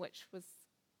Bloom, which was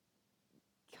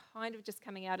kind of just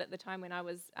coming out at the time when I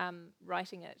was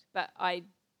writing it, but I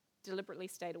deliberately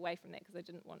stayed away from that because I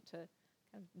didn't want to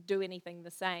kind of do anything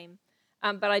the same.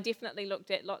 But I definitely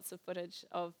looked at lots of footage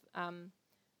of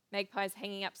magpies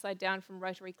hanging upside down from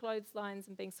rotary clotheslines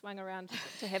and being swung around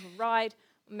to have a ride,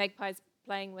 magpies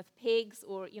playing with pegs,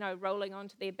 or rolling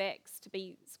onto their backs to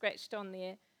be scratched on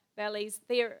their bellies.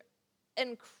 They're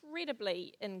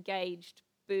incredibly engaged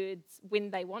birds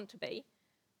when they want to be,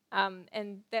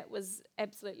 and that was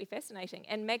absolutely fascinating.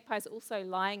 And magpies also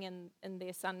lying in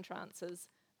their sun trances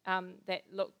that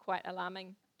look quite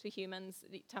alarming to humans.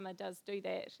 Tama does do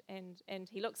that, and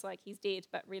he looks like he's dead,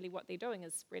 but really what they're doing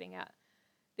is spreading out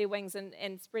their wings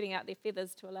and spreading out their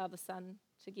feathers to allow the sun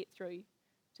to get through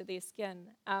to their skin.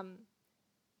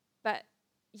 But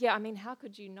yeah, I mean, how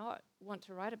could you not want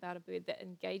to write about a bird that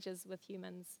engages with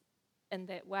humans in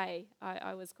that way?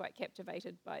 I was quite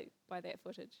captivated by that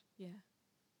footage. Yeah.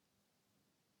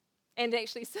 And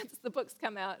actually, since the book's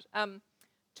come out,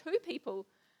 2 people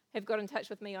have got in touch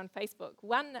with me on Facebook.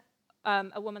 One,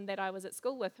 a woman that I was at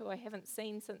school with, who I haven't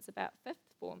seen since about 5th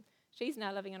form. She's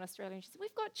now living in Australia, and she said,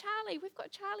 we've got Charlie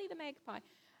the magpie.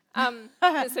 And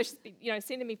so she's been,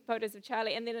 sending me photos of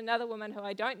Charlie. And then another woman who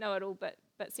I don't know at all, but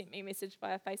sent me a message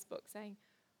via Facebook saying,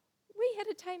 we had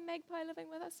a tame magpie living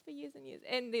with us for years and years.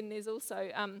 And then there's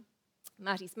also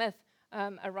Marty Smith,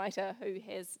 a writer who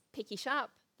has Pecky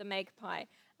Sharp, the magpie.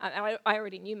 I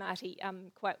already knew Marty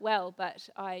quite well, but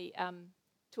I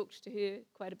talked to her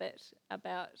quite a bit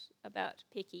about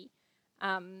Pecky.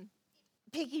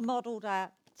 Pecky modelled a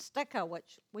sticker,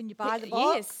 which when you buy the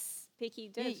book, yes,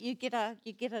 Pecky did. You get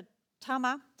a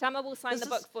Tama. Tama will sign the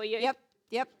book for you.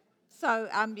 Yep. So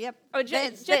yep. Oh,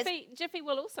 Jiffy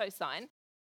will also sign.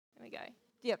 There we go.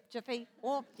 Yep, Jiffy.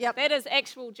 Or yep. That is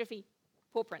actual Jiffy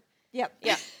paw print. Yep.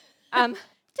 Yeah.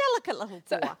 Delicate little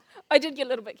paw. So I did get a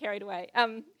little bit carried away.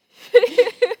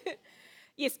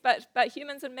 Yes, but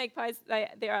humans and magpies,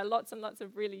 there are lots and lots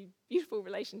of really beautiful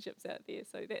relationships out there.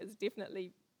 So that is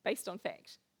definitely based on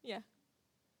fact. Yeah.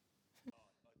 I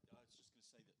was just going to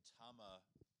say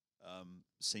that Tama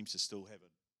seems to still have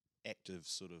an active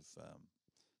sort of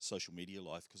social media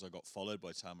life because I got followed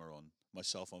by Tama on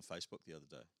Facebook the other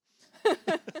day.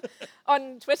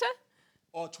 On Twitter?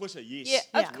 Oh, Twitter, yes. Yeah,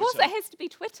 Yeah. of course Twitter. it has to be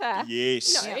Twitter.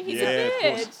 Yes. No, he's Yeah, a of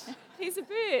bird. course. He's a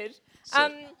bird.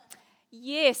 So-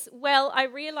 Yes, well, I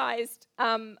realised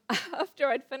after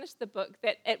I'd finished the book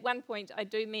that at one point I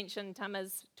do mention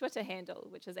Tama's Twitter handle,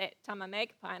 which is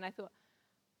 @TamaMagpie, and I thought,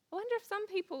 I wonder if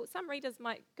some readers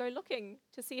might go looking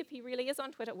to see if he really is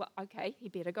on Twitter. Well, okay, he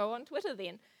better go on Twitter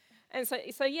then. And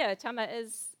so yeah, Tama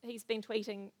he's been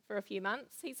tweeting for a few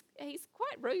months. He's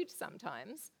quite rude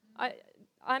sometimes.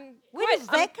 Where does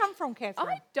that come from,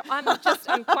 Catherine?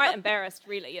 I'm quite embarrassed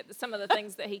really at some of the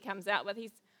things that he comes out with.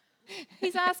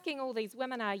 He's asking all these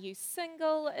women, "Are you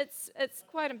single?" It's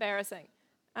quite embarrassing.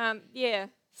 Yeah.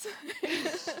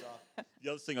 The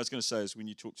other thing I was going to say is when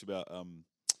you talked about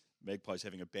magpies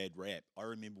having a bad rap, I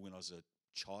remember when I was a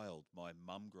child, my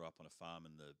mum grew up on a farm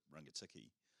in the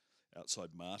Rangitikei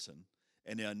outside Martin,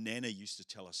 and our nana used to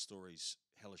tell us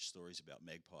hellish stories about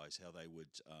magpies, how they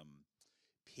would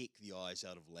peck the eyes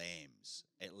out of lambs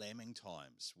at lambing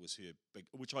times was her big,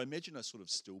 which I imagine are sort of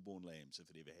stillborn lambs if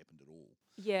it ever happened at all.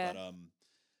 Yeah. But,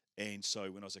 and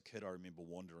so when I was a kid, I remember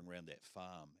wandering around that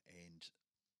farm and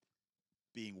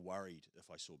being worried if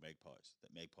I saw magpies,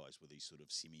 that magpies were these sort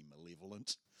of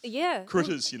semi-malevolent Yeah.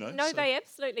 critters, you know. No, so- they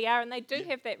absolutely are, and they do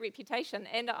Yeah. have that reputation.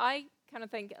 And I kind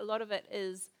of think a lot of it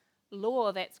is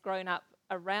lore that's grown up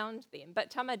around them. But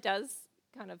Tama does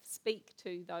kind of speak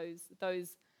to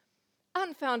those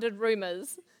unfounded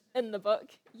rumours in the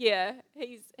book. Yeah,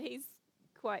 he's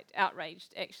quite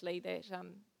outraged actually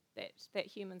that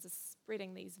humans are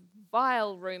spreading these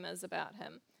vile rumours about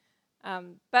him.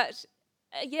 But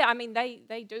yeah, I mean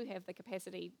they do have the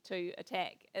capacity to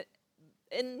attack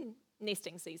in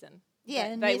nesting season.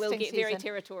 Yeah, in they will nesting get very season.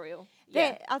 territorial.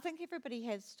 Yeah, I think everybody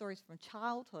has stories from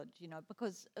childhood,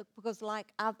 because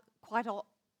like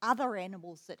other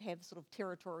animals that have sort of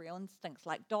territorial instincts,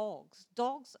 like dogs.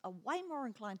 Dogs are way more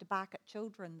inclined to bark at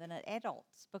children than at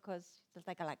adults because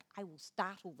they go like, "I will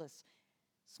startle this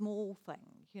small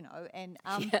thing," and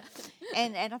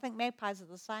and I think magpies are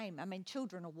the same. I mean,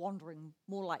 children are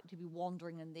more likely to be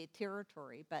wandering in their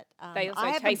territory, but they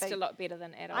also taste a lot better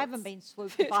than adults. I haven't been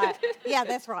swooped by yeah,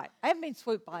 that's right. I haven't been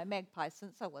swooped by a magpie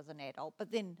since I was an adult.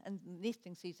 But then in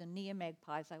nesting season near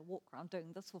magpies, I walk around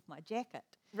doing this with my jacket.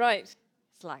 Right.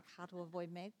 It's like how to avoid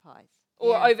magpies.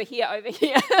 Or Yeah. over here.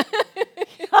 Yeah,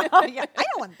 I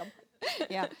don't want them.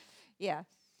 Yeah.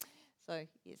 So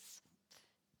yes.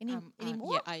 Any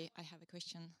more? Yeah, I have a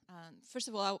question. First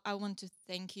of all, I want to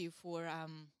thank you for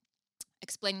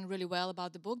explaining really well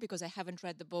about the book because I haven't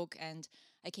read the book and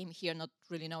I came here not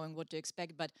really knowing what to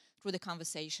expect, but through the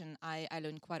conversation, I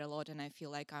learned quite a lot and I feel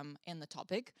like I'm in the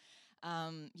topic.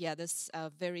 That's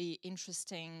a very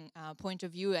interesting point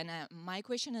of view. And my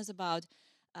question is about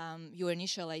your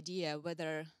initial idea,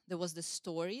 whether there was the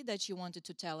story that you wanted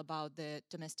to tell about the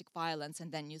domestic violence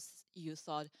and then you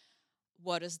thought,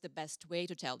 what is the best way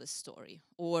to tell this story?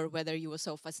 Or whether you were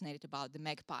so fascinated about the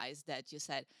magpies that you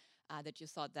said, that you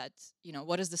thought that,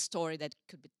 what is the story that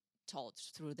could be told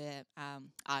through the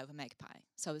eye of a magpie?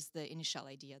 So it's the initial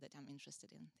idea that I'm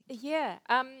interested in. Yeah,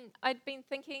 I'd been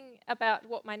thinking about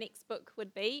what my next book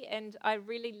would be, and I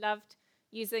really loved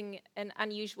using an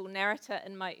unusual narrator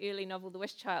in my early novel, The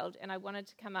Wish Child, and I wanted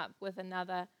to come up with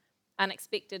another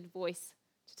unexpected voice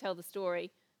to tell the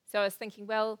story. So I was thinking,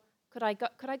 well, could I go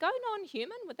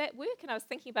non-human? Would that work? And I was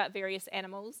thinking about various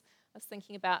animals. I was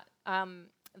thinking about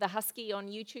the husky on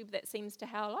YouTube that seems to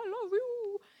howl, "I love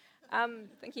you."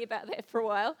 Thinking about that for a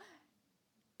while.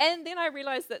 And then I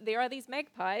realised that there are these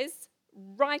magpies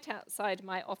right outside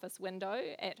my office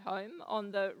window at home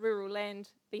on the rural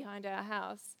land behind our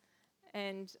house.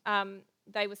 And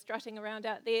they were strutting around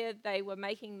out there. They were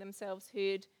making themselves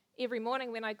heard. Every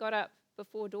morning when I got up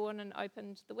before dawn and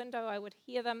opened the window, I would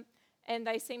hear them. And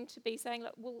they seemed to be saying,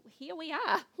 "Look, well, here we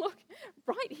are. Look,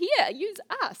 right here, use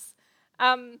us."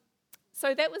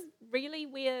 So that was really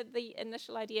where the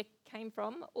initial idea came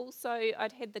from. Also,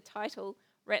 I'd had the title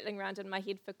rattling around in my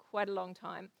head for quite a long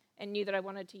time and knew that I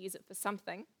wanted to use it for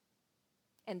something.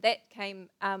 And that came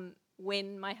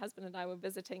when my husband and I were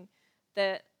visiting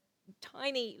the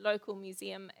tiny local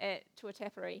museum at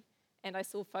Tuatapere, and I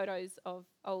saw photos of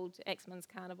old Axman's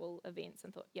Carnival events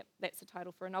and thought, yep, that's a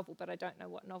title for a novel, but I don't know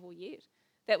what novel yet.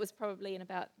 That was probably in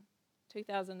about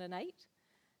 2008.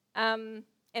 And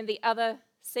the other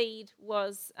seed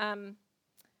was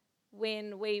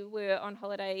when we were on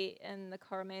holiday in the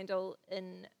Coromandel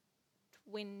in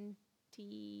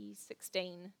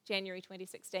 2016, January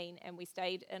 2016, and we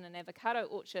stayed in an avocado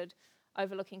orchard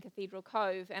overlooking Cathedral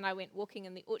Cove, and I went walking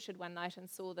in the orchard one night and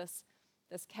saw this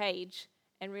cage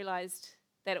and realised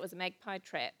that it was a magpie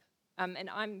trap. And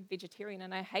I'm vegetarian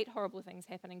and I hate horrible things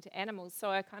happening to animals, so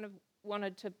I kind of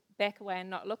wanted to back away and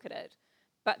not look at it.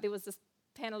 But there was this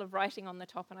panel of writing on the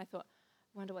top, and I thought,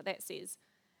 I wonder what that says.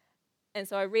 And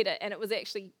so I read it, and it was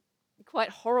actually quite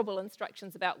horrible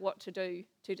instructions about what to do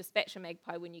to dispatch a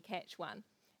magpie when you catch one.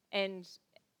 And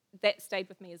that stayed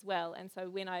with me as well. And so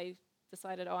when I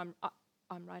decided, I'm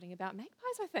writing about magpies,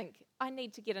 I think I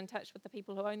need to get in touch with the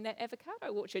people who own that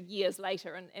avocado orchard years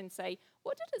later and say,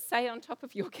 what did it say on top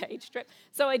of your cage trap?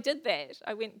 So I did that.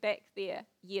 I went back there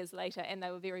years later, and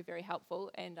they were very, very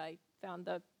helpful. And I found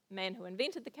the man who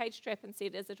invented the cage trap and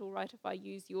said, is it all right if I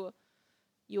use your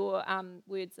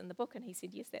words in the book? And he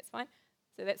said, yes, that's fine.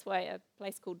 So that's why a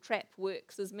place called Trap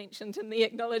Works is mentioned in the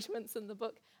acknowledgements in the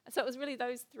book. So it was really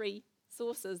those three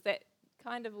sources that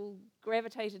kind of all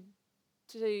gravitated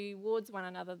towards one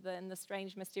another in the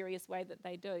strange, mysterious way that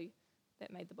they do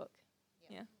that made the book.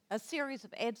 Yeah. A series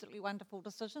of absolutely wonderful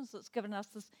decisions that's given us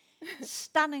this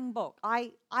stunning book.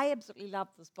 I absolutely love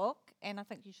this book, and I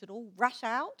think you should all rush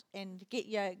out and get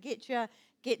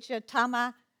your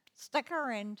Tama sticker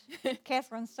and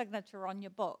Catherine's signature on your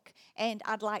book. And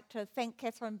I'd like to thank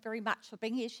Catherine very much for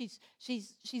being here. She's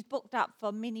booked up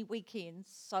for many weekends,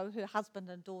 so her husband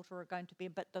and daughter are going to be a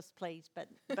bit displeased,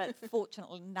 but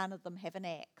fortunately none of them have an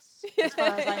axe, as far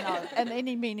as I know. In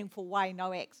any meaningful way,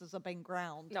 no axes are being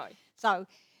ground. No. So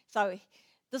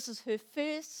this is her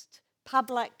first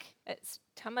public... It's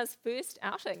Tama's first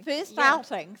outing.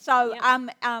 Outing. So Yeah.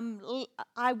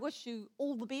 I wish you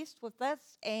all the best with this,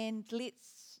 and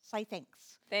let's say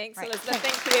thanks. Thanks, Right. Elizabeth.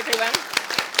 Thank you, everyone.